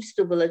father leaves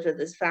the village with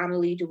his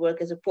family to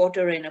work as a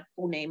porter in a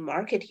Pune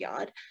market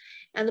yard.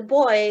 And the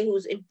boy,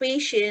 who's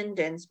impatient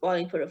and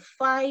spoiling for a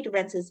fight,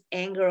 vents his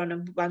anger on a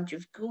bunch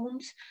of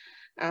goons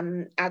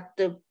at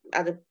the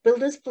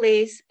builder's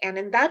place. And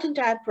in that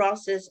entire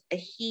process,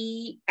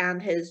 he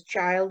and his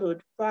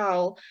childhood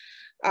pal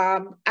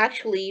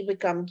actually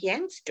become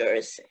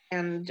gangsters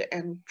and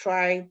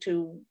try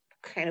to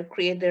kind of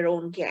create their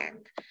own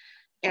gang.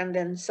 And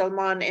then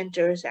Salman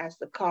enters as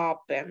the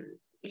cop, and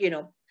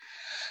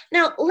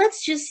now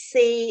let's just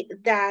say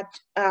that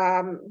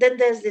then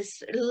there's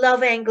this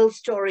love angle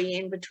story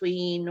in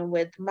between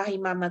with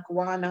Mahima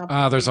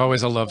Makwana. There's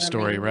always a love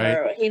story, right?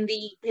 Her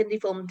Hindi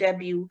film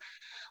debut.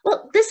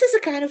 Well, this is a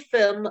kind of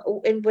film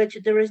in which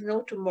there is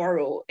no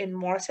tomorrow in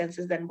more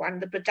senses than one.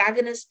 The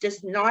protagonist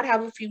does not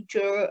have a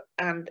future,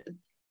 and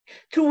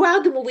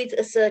throughout the movie, it's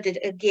asserted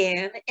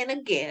again and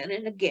again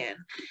and again.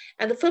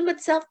 And the film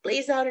itself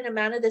plays out in a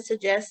manner that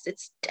suggests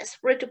it's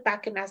desperate to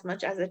pack in as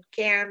much as it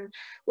can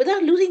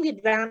without losing the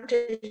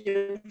advantage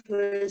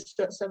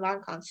of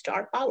Salman Khan's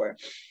star power.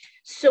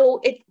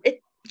 So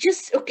it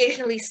just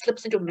occasionally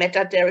slips into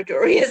meta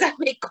territory, as I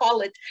may call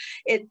it.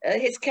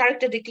 His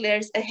character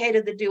declares ahead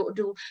of the duel.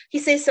 He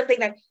says something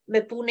like,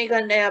 "Main Pune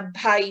ka naya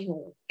bhai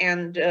hu,"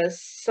 and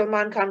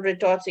Salman Khan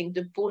retorts saying,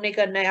 "Tu Pune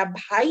ka naya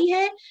bhai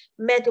hai?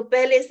 Main to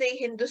pehle se hi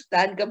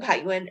Hindustan ka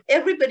bhai hu." And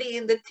everybody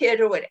in the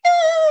theater went,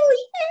 "Oh,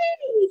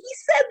 yay! He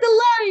said the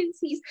lines."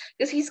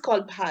 Because he's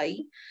called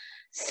bhai.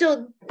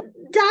 So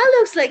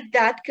dialogues like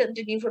that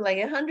continue for like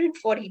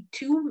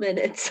 142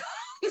 minutes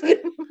of the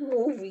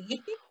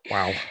movie.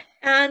 Wow.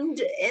 And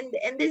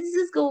this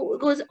just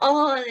goes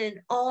on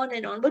and on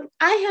and on. But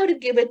I have to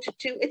give it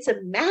to, it's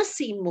a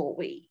massy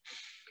movie.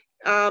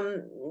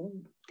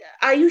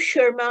 Ayush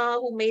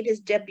Sharma, who made his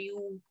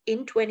debut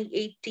in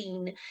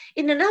 2018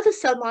 in another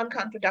Salman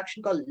Khan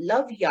production called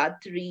Love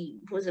Yatri,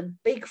 was a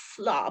big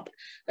flop,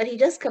 but he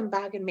does come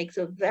back and makes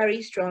a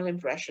very strong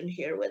impression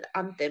here with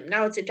Antim.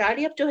 Now it's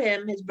entirely up to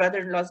him. His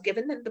brother-in-law's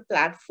given him the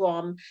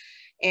platform,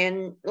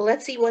 and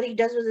let's see what he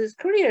does with his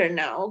career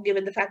now,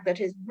 given the fact that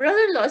his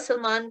brother-in-law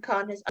Salman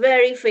Khan is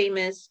very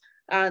famous.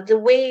 The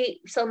way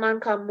Salman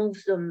Khan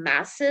moves the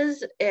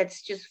masses,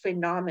 it's just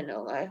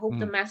phenomenal. I hope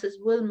the masses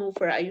will move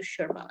for Ayush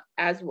Sharma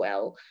as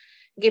well,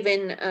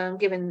 given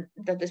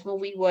that this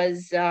movie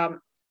was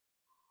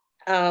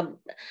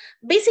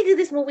basically,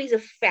 this movie is a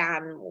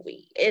fan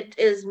movie. It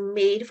is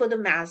made for the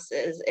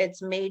masses.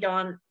 It's made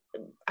on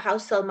how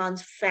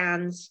Salman's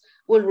fans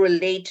will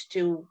relate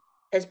to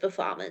his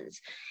performance.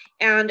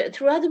 And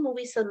throughout the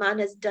movie, Salman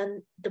has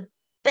done the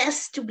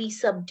best to be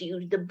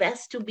subdued, the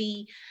best to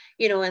be,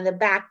 in the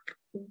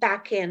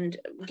back end,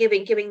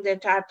 giving the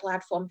entire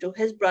platform to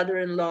his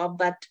brother-in-law.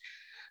 But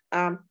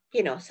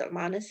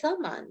Salman is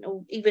Salman.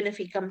 Even if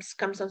he comes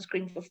on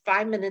screen for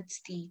 5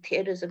 minutes, the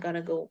theaters are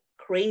gonna go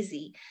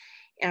crazy.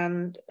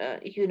 And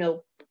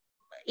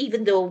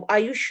even though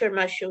Ayush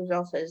Sharma shows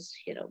off his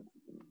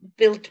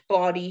built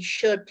body,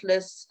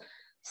 shirtless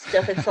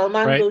stuff, and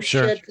Salman right, goes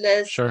sure,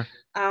 shirtless. Sure.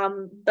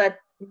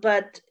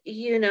 But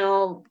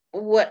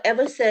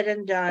whatever said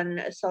and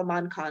done,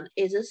 Salman Khan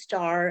is a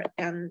star,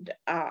 and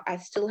I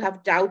still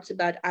have doubts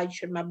about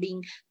Ayush Sharma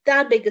being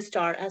that big a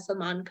star as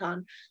Salman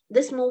Khan.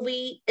 This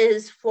movie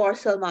is for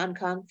Salman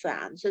Khan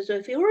fans. So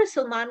if you're a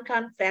Salman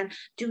Khan fan,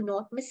 do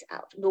not miss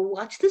out. Go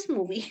watch this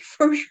movie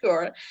for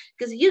sure,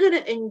 because you're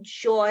going to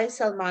enjoy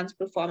Salman's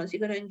performance.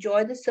 You're going to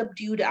enjoy the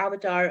subdued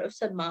avatar of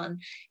Salman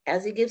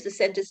as he gives the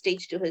center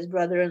stage to his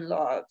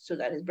brother-in-law, so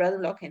that his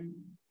brother-in-law can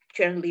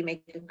generally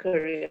make a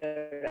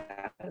career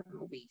out of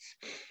movies.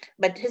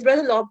 But his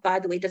brother-in-law, by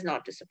the way, does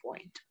not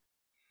disappoint.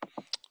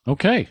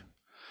 Okay,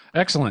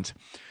 excellent.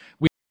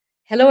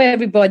 Hello,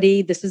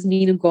 everybody. This is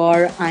Neenu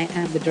Gaur. I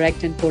am the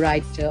director and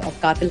co-writer of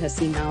Qatil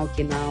Haseena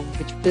Ke Naam,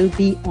 which will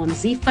be on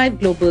ZEE5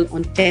 Global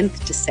on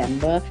 10th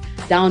December.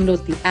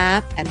 Download the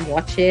app and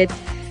watch it.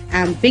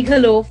 And big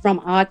hello from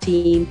our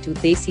team to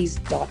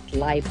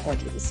Desis.live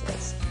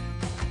audiences.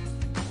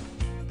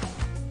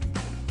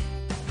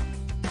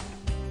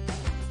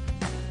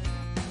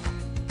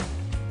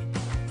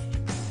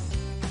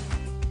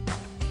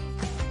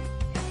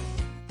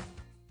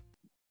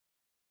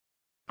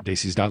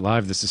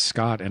 Desis.live, this is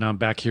Scott, and I'm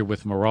back here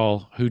with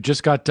Maral, who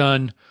just got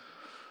done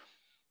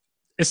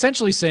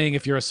essentially saying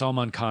if you're a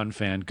Salman Khan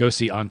fan, go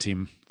see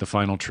Antim, The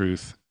Final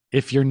Truth.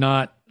 If you're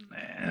not,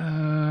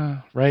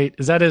 right?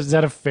 Is that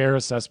a fair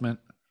assessment?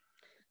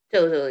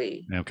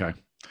 Totally. Okay.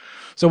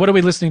 So what are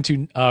we listening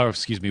to?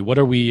 What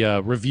are we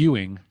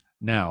reviewing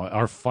now?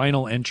 Our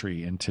final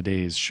entry in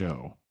today's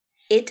show.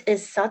 It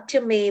is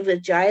Satyameva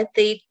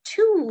Jayate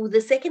 2, the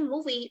second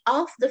movie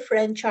of the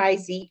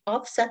franchisee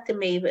of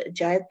Satyameva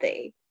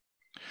Jayate.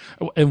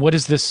 And what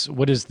is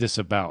this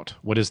about?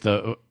 What is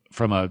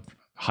from a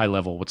high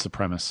level, what's the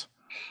premise?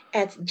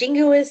 It's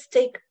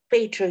jingoistic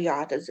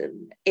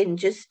patriotism in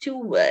just 2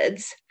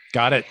 words.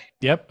 Got it.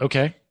 Yep.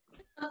 Okay.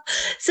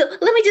 So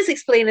let me just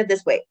explain it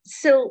this way.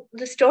 So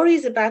the story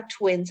is about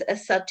twins,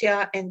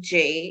 Satya and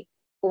Jay,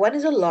 one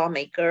is a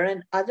lawmaker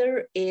and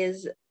other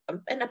is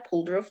an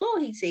upholder of law.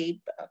 He's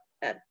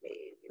uh,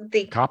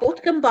 they Cop.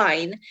 both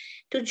combine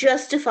to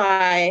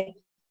justify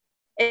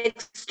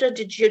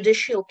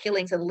extrajudicial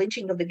killings and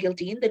lynching of the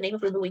guilty in the name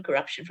of removing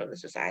corruption from the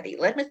society.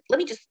 Let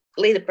me just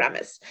lay the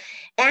premise.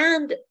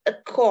 And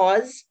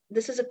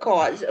this is a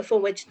cause for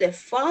which their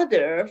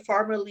father,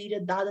 former leader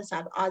Dada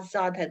Saheb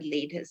Azad, had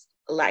laid his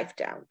life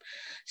down.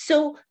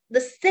 So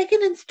the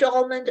second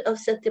installment of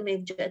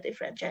Satyamev Jayate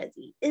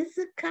franchisee is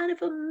a kind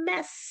of a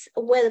mess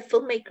where the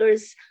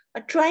filmmakers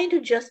are trying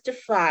to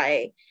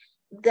justify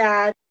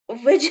that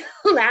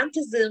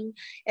vigilantism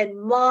and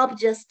mob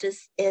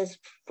justice is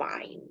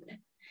fine.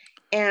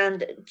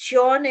 And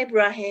John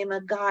Abraham,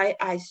 a guy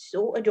I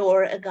so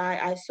adore, a guy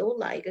I so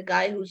like, a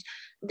guy who's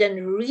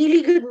done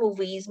really good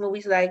movies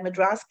like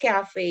Madras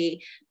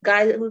Cafe,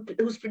 guy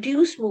who's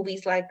produced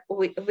movies like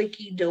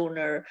Vicky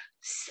Donor.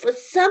 For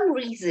some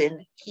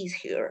reason, he's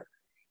here,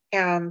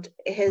 and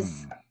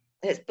his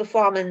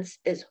performance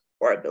is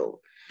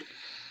horrible.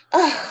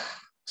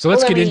 So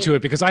let's get into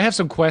it, because I have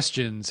some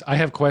questions. I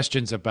have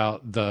questions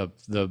about the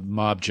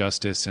mob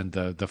justice and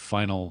the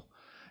final,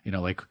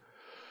 like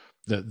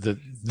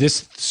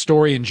this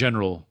story in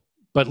general.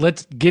 But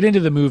let's get into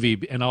the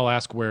movie, and I'll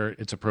ask where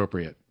it's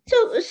appropriate.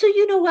 So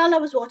while I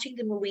was watching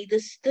the movie,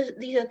 these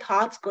are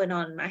thoughts going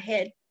on in my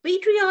head.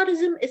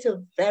 Patriotism is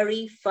a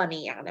very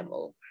funny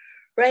animal,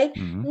 right?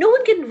 Mm-hmm. No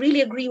one can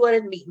really agree what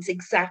it means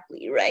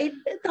exactly, right?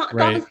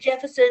 Thomas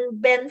Jefferson,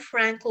 Ben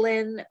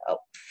Franklin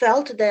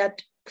felt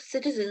that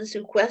citizens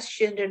who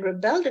questioned and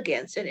rebelled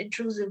against an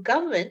intrusive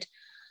government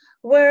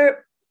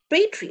were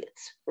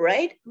patriots,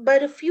 right?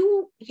 But a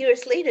few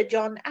years later,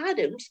 John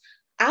Adams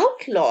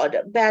outlawed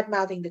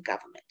bad-mouthing the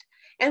government.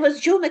 And it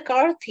was Joe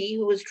McCarthy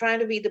who was trying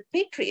to be the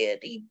patriot.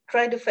 He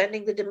tried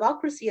defending the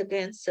democracy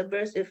against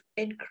subversive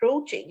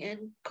encroaching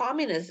and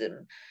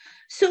communism.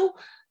 So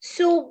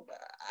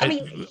I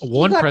mean,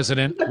 one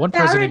president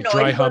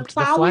dry humped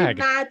the flag.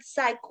 Mad,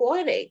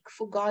 psychotic,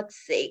 for God's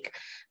sake.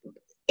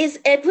 Is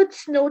Edward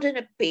Snowden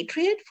a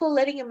patriot for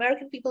letting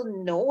American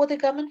people know what the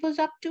government was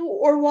up to,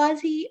 or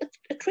was he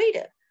a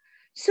traitor?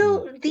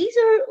 So these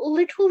are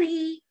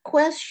literally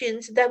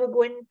questions that were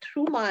going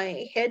through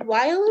my head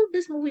while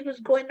this movie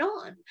was going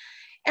on.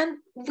 And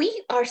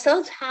we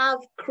ourselves have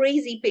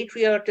crazy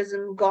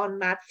patriotism gone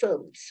mad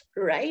films,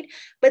 right?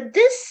 But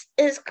this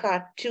is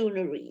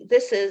cartoonery.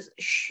 This is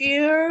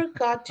sheer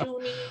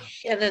cartoony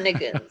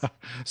shenanigans.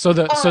 So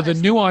the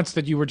nuance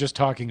that you were just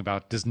talking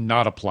about does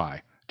not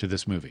apply to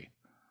this movie.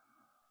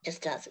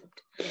 Just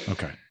doesn't.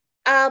 Okay.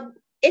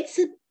 It's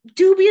a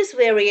dubious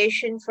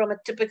variation from a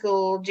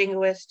typical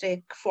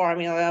jingoistic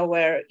formula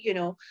where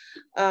you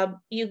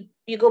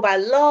go by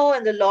law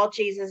and the law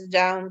chases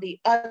down the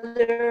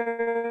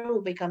other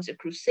who becomes a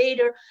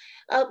crusader.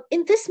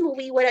 In this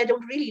movie, what I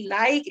don't really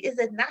like is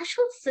that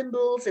national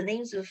symbols and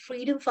names of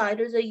freedom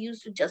fighters are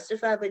used to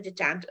justify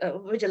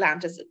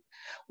vigilantism,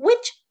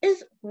 which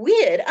is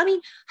weird. I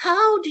mean,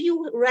 how do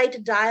you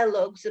write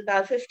dialogues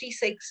about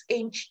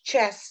 56-inch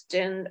chest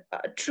and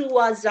true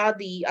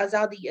azadi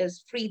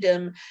as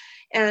freedom,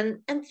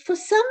 and for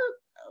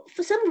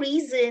some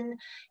reason,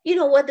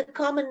 what the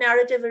common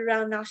narrative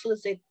around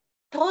nationalistic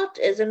thought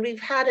is, and we've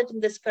had it in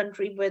this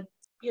country with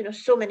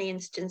so many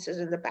instances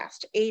in the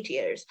past 8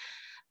 years.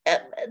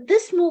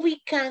 This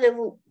movie kind of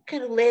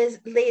lays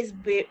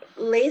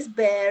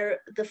bare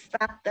the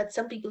fact that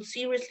some people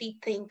seriously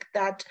think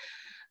that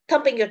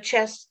thumping your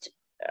chest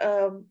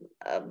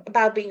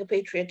about being a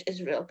patriot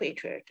is real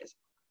patriotism,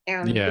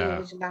 and being a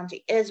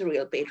vigilante is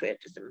real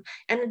patriotism,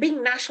 and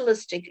being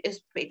nationalistic is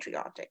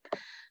patriotic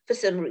for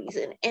some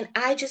reason. And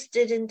I just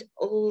didn't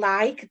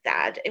like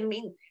that. I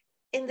mean,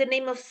 in the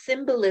name of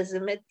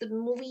symbolism, the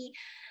movie,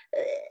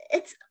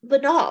 it's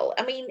banal.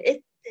 I mean,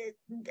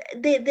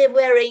 they're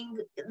wearing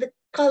the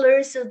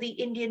colors of the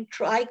Indian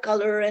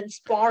tricolor and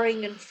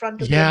sparring in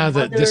front of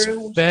this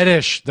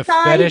fetish, the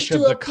fetish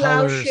of the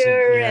colors.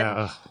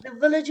 And the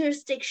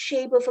villagers take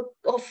shape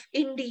of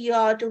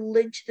India to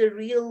lynch the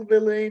real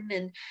villain,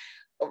 and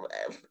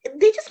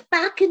they just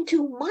pack in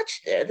too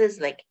much there. There's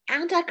like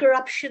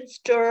anti-corruption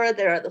stir.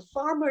 There are the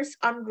farmers'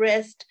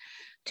 unrest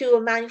to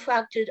a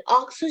manufactured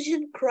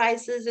oxygen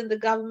crisis in the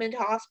government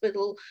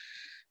hospital.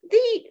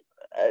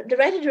 The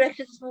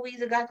writer-director of this movie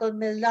is a guy called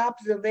Milab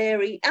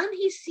Zaveri, and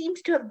he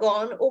seems to have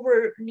gone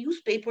over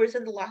newspapers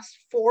in the last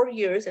 4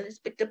 years and has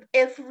picked up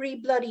every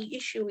bloody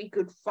issue he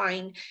could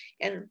find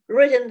and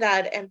written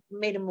that and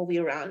made a movie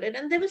around it.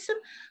 And there was some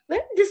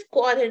very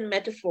discordant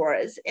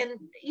metaphors, and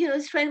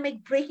he's trying to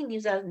make breaking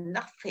news out of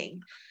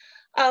nothing.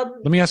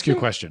 Let me ask you a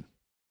question.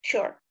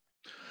 Sure.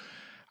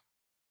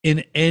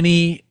 In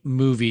any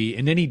movie,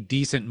 in any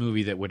decent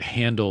movie that would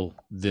handle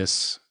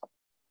this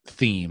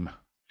theme,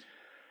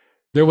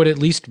 there would at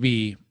least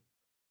be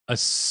a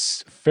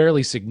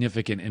fairly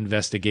significant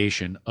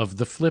investigation of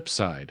the flip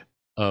side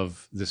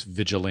of this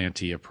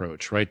vigilante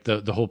approach, right?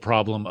 The whole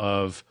problem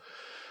of,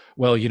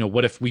 well,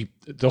 what if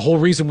the whole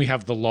reason we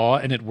have the law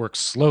and it works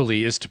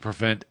slowly is to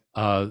prevent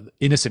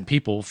innocent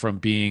people from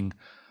being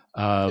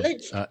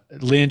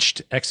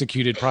lynched,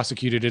 executed,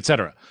 prosecuted,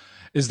 etc.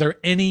 is there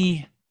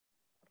any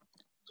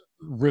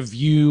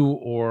review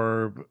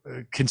or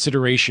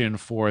consideration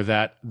for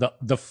that,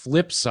 the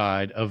flip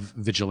side of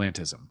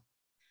vigilantism?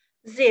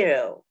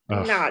 Zero,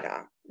 Ugh.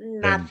 nada,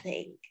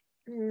 nothing,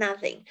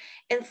 nothing.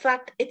 In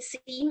fact, it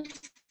seems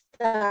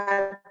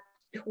that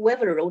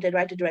whoever wrote it,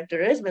 writer director,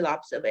 is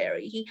Milap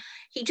Saveri.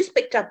 He just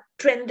picked up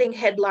trending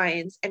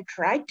headlines and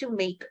tried to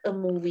make a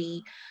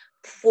movie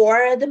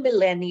for the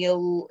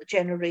millennial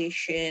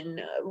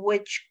generation,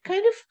 which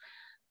kind of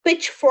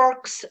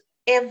pitchforks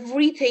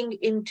everything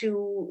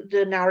into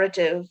the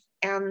narrative,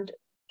 and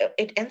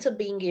it ends up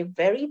being a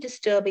very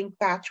disturbing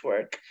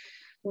patchwork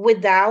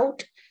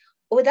without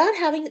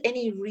having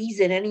any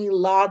reason, any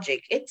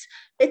logic. It's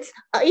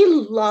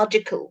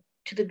illogical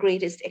to the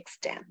greatest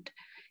extent.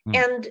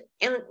 And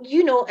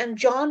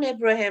John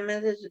Abraham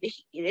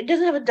it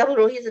doesn't have a double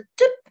role. He has a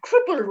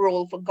triple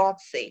role, for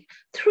God's sake.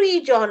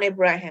 3 John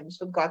Abrahams,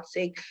 for God's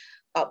sake.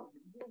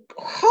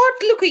 Hot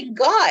looking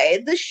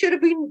guy. This should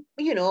have been,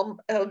 I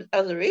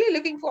was really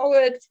looking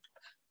forward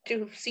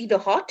to see the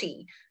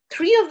hottie.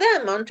 3 of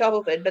them on top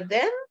of it. But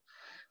then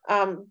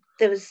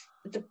there was,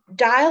 the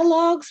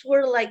dialogues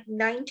were like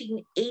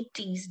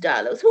 1980s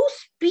dialogues. Who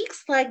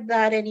speaks like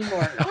that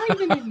anymore? Not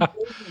even in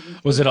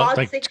movies. Was it all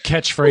like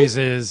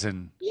catchphrases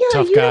and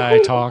tough guy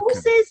talk? Who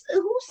says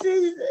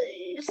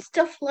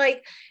stuff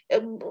like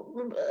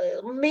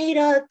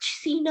Mera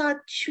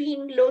Sina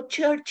Chin Lo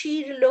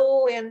Churchy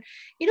Lo, and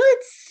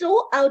it's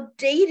so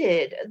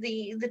outdated.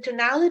 The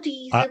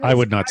tonalities I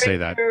would not say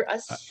that. Are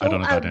so I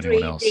don't know about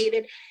anyone else.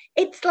 outdated.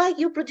 It's like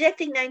you're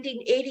projecting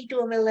 1980 to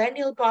a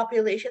millennial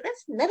population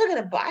that's never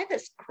going to buy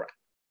this crap.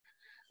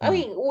 I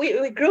mean,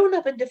 we've grown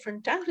up in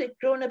different times. We've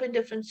grown up in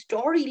different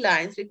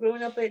storylines. We've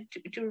grown up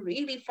to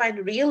really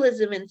find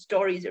realism in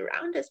stories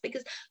around us,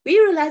 because we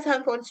realize how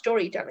important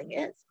storytelling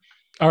is.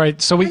 All right,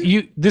 so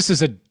this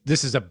is a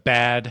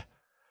bad,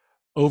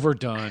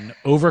 overdone,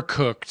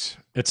 overcooked.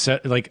 It's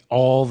like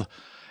all.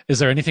 Is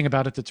there anything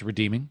about it that's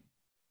redeeming,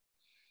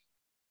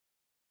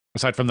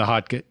 aside from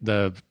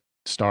the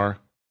star?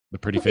 The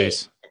pretty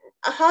face.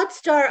 A hot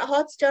star.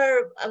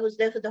 I was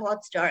there for the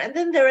hot star. And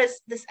then there is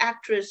this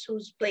actress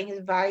who's playing his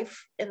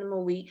wife in the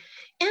movie.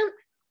 And,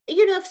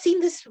 I've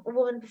seen this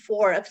woman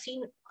before. I've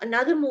seen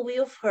another movie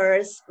of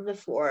hers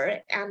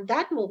before. And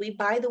that movie,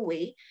 by the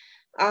way,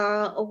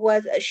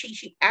 was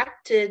she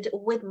acted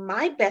with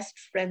my best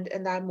friend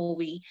in that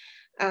movie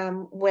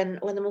when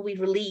the movie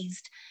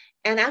released.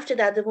 And after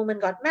that, the woman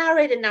got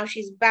married, and now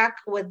she's back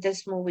with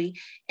this movie.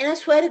 And I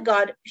swear to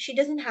God, she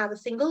doesn't have a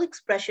single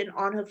expression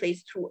on her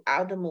face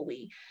throughout the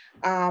movie.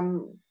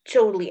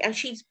 Totally. And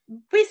she's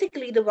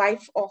basically the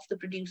wife of the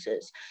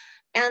producers.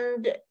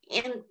 And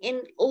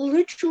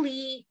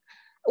literally,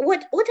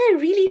 what I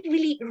really,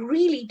 really,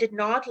 really did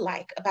not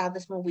like about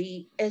this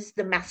movie is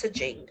the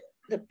messaging.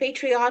 The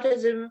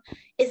patriotism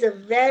is a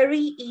very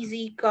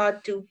easy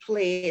card to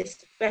play,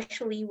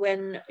 especially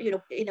when,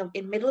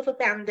 in middle of a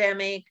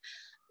pandemic.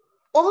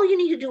 All you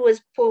need to do is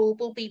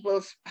pull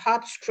people's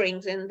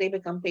heartstrings and they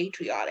become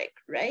patriotic,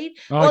 right?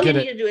 All you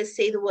need to do is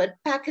say the word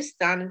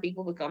Pakistan and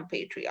people become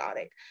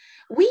patriotic.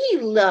 We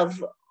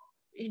love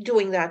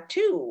doing that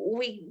too.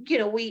 We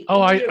go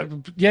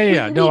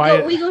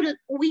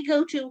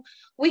to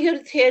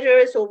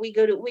theaters, or we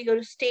go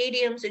to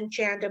stadiums and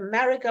chant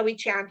America. We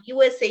chant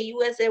USA,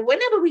 USA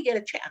whenever we get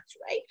a chance,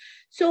 right?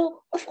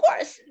 So of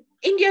course,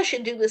 India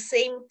should do the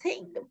same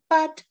thing,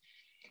 but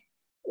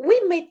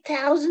we made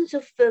thousands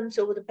of films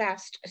over the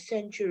past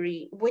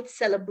century which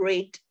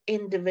celebrate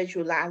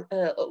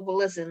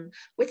individualism,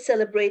 which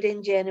celebrate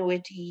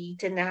ingenuity,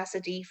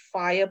 tenacity,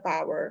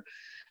 firepower.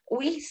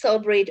 We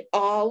celebrate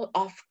all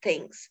of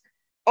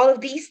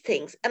these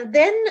things. And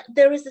then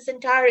there is this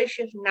entire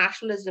issue of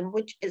nationalism,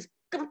 which is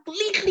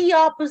completely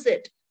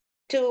opposite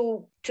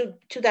to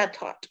that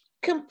thought,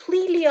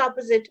 completely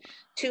opposite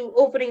to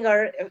opening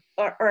our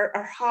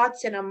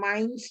hearts and our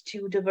minds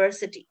to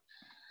diversity.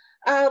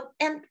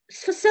 And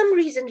for some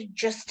reason, it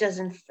just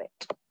doesn't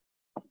fit.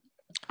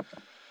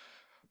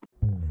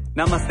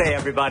 Namaste,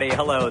 everybody.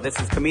 Hello, this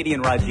is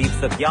comedian Rajiv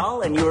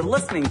Satyal, and you are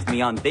listening to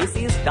me on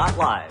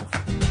Desis.live.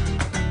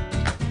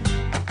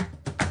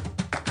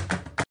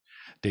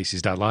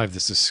 Desis.live.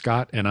 This is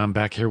Scott, and I'm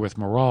back here with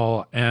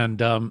Maral.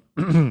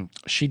 And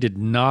she did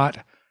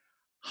not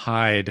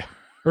hide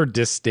her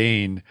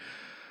disdain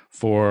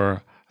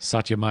for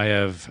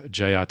Satyamayev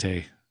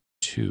Jayate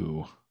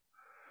 2.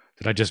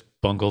 Did I just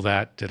bungle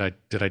that? Did I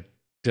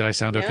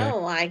sound okay?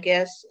 No, I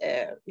guess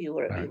you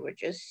were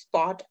just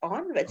spot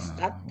on with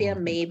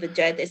Satyamayev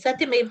Jayate.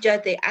 Satyamayev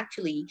Jayate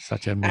actually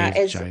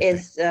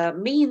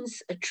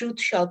means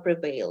truth shall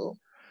prevail.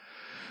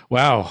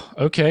 Wow.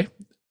 Okay.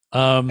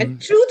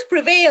 And truth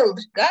prevailed,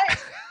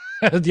 guys.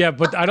 Yeah,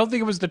 but I don't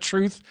think it was the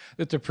truth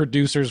that the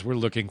producers were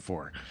looking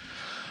for.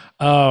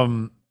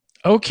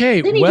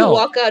 Okay. They need to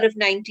walk out of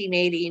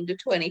 1980 into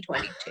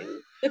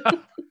 2022.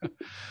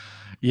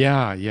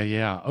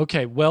 Yeah.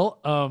 Okay.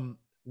 Well,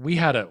 we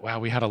had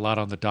a lot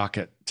on the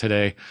docket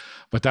today,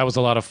 but that was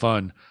a lot of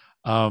fun.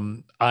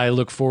 I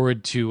look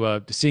forward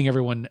to seeing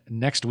everyone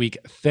next week.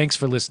 Thanks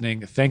for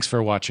listening. Thanks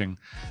for watching.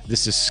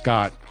 This is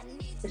Scott.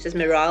 This is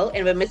Miral,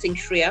 and we're missing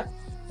Shreya,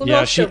 who Yeah,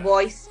 lost her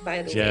voice,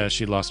 by the way. Yeah,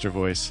 she lost her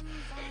voice.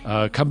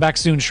 Come back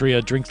soon,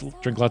 Shreya.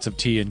 Drink lots of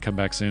tea and come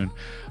back soon.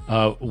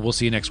 We'll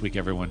see you next week,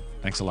 everyone.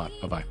 Thanks a lot.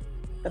 Bye-bye.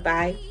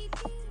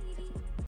 Bye-bye.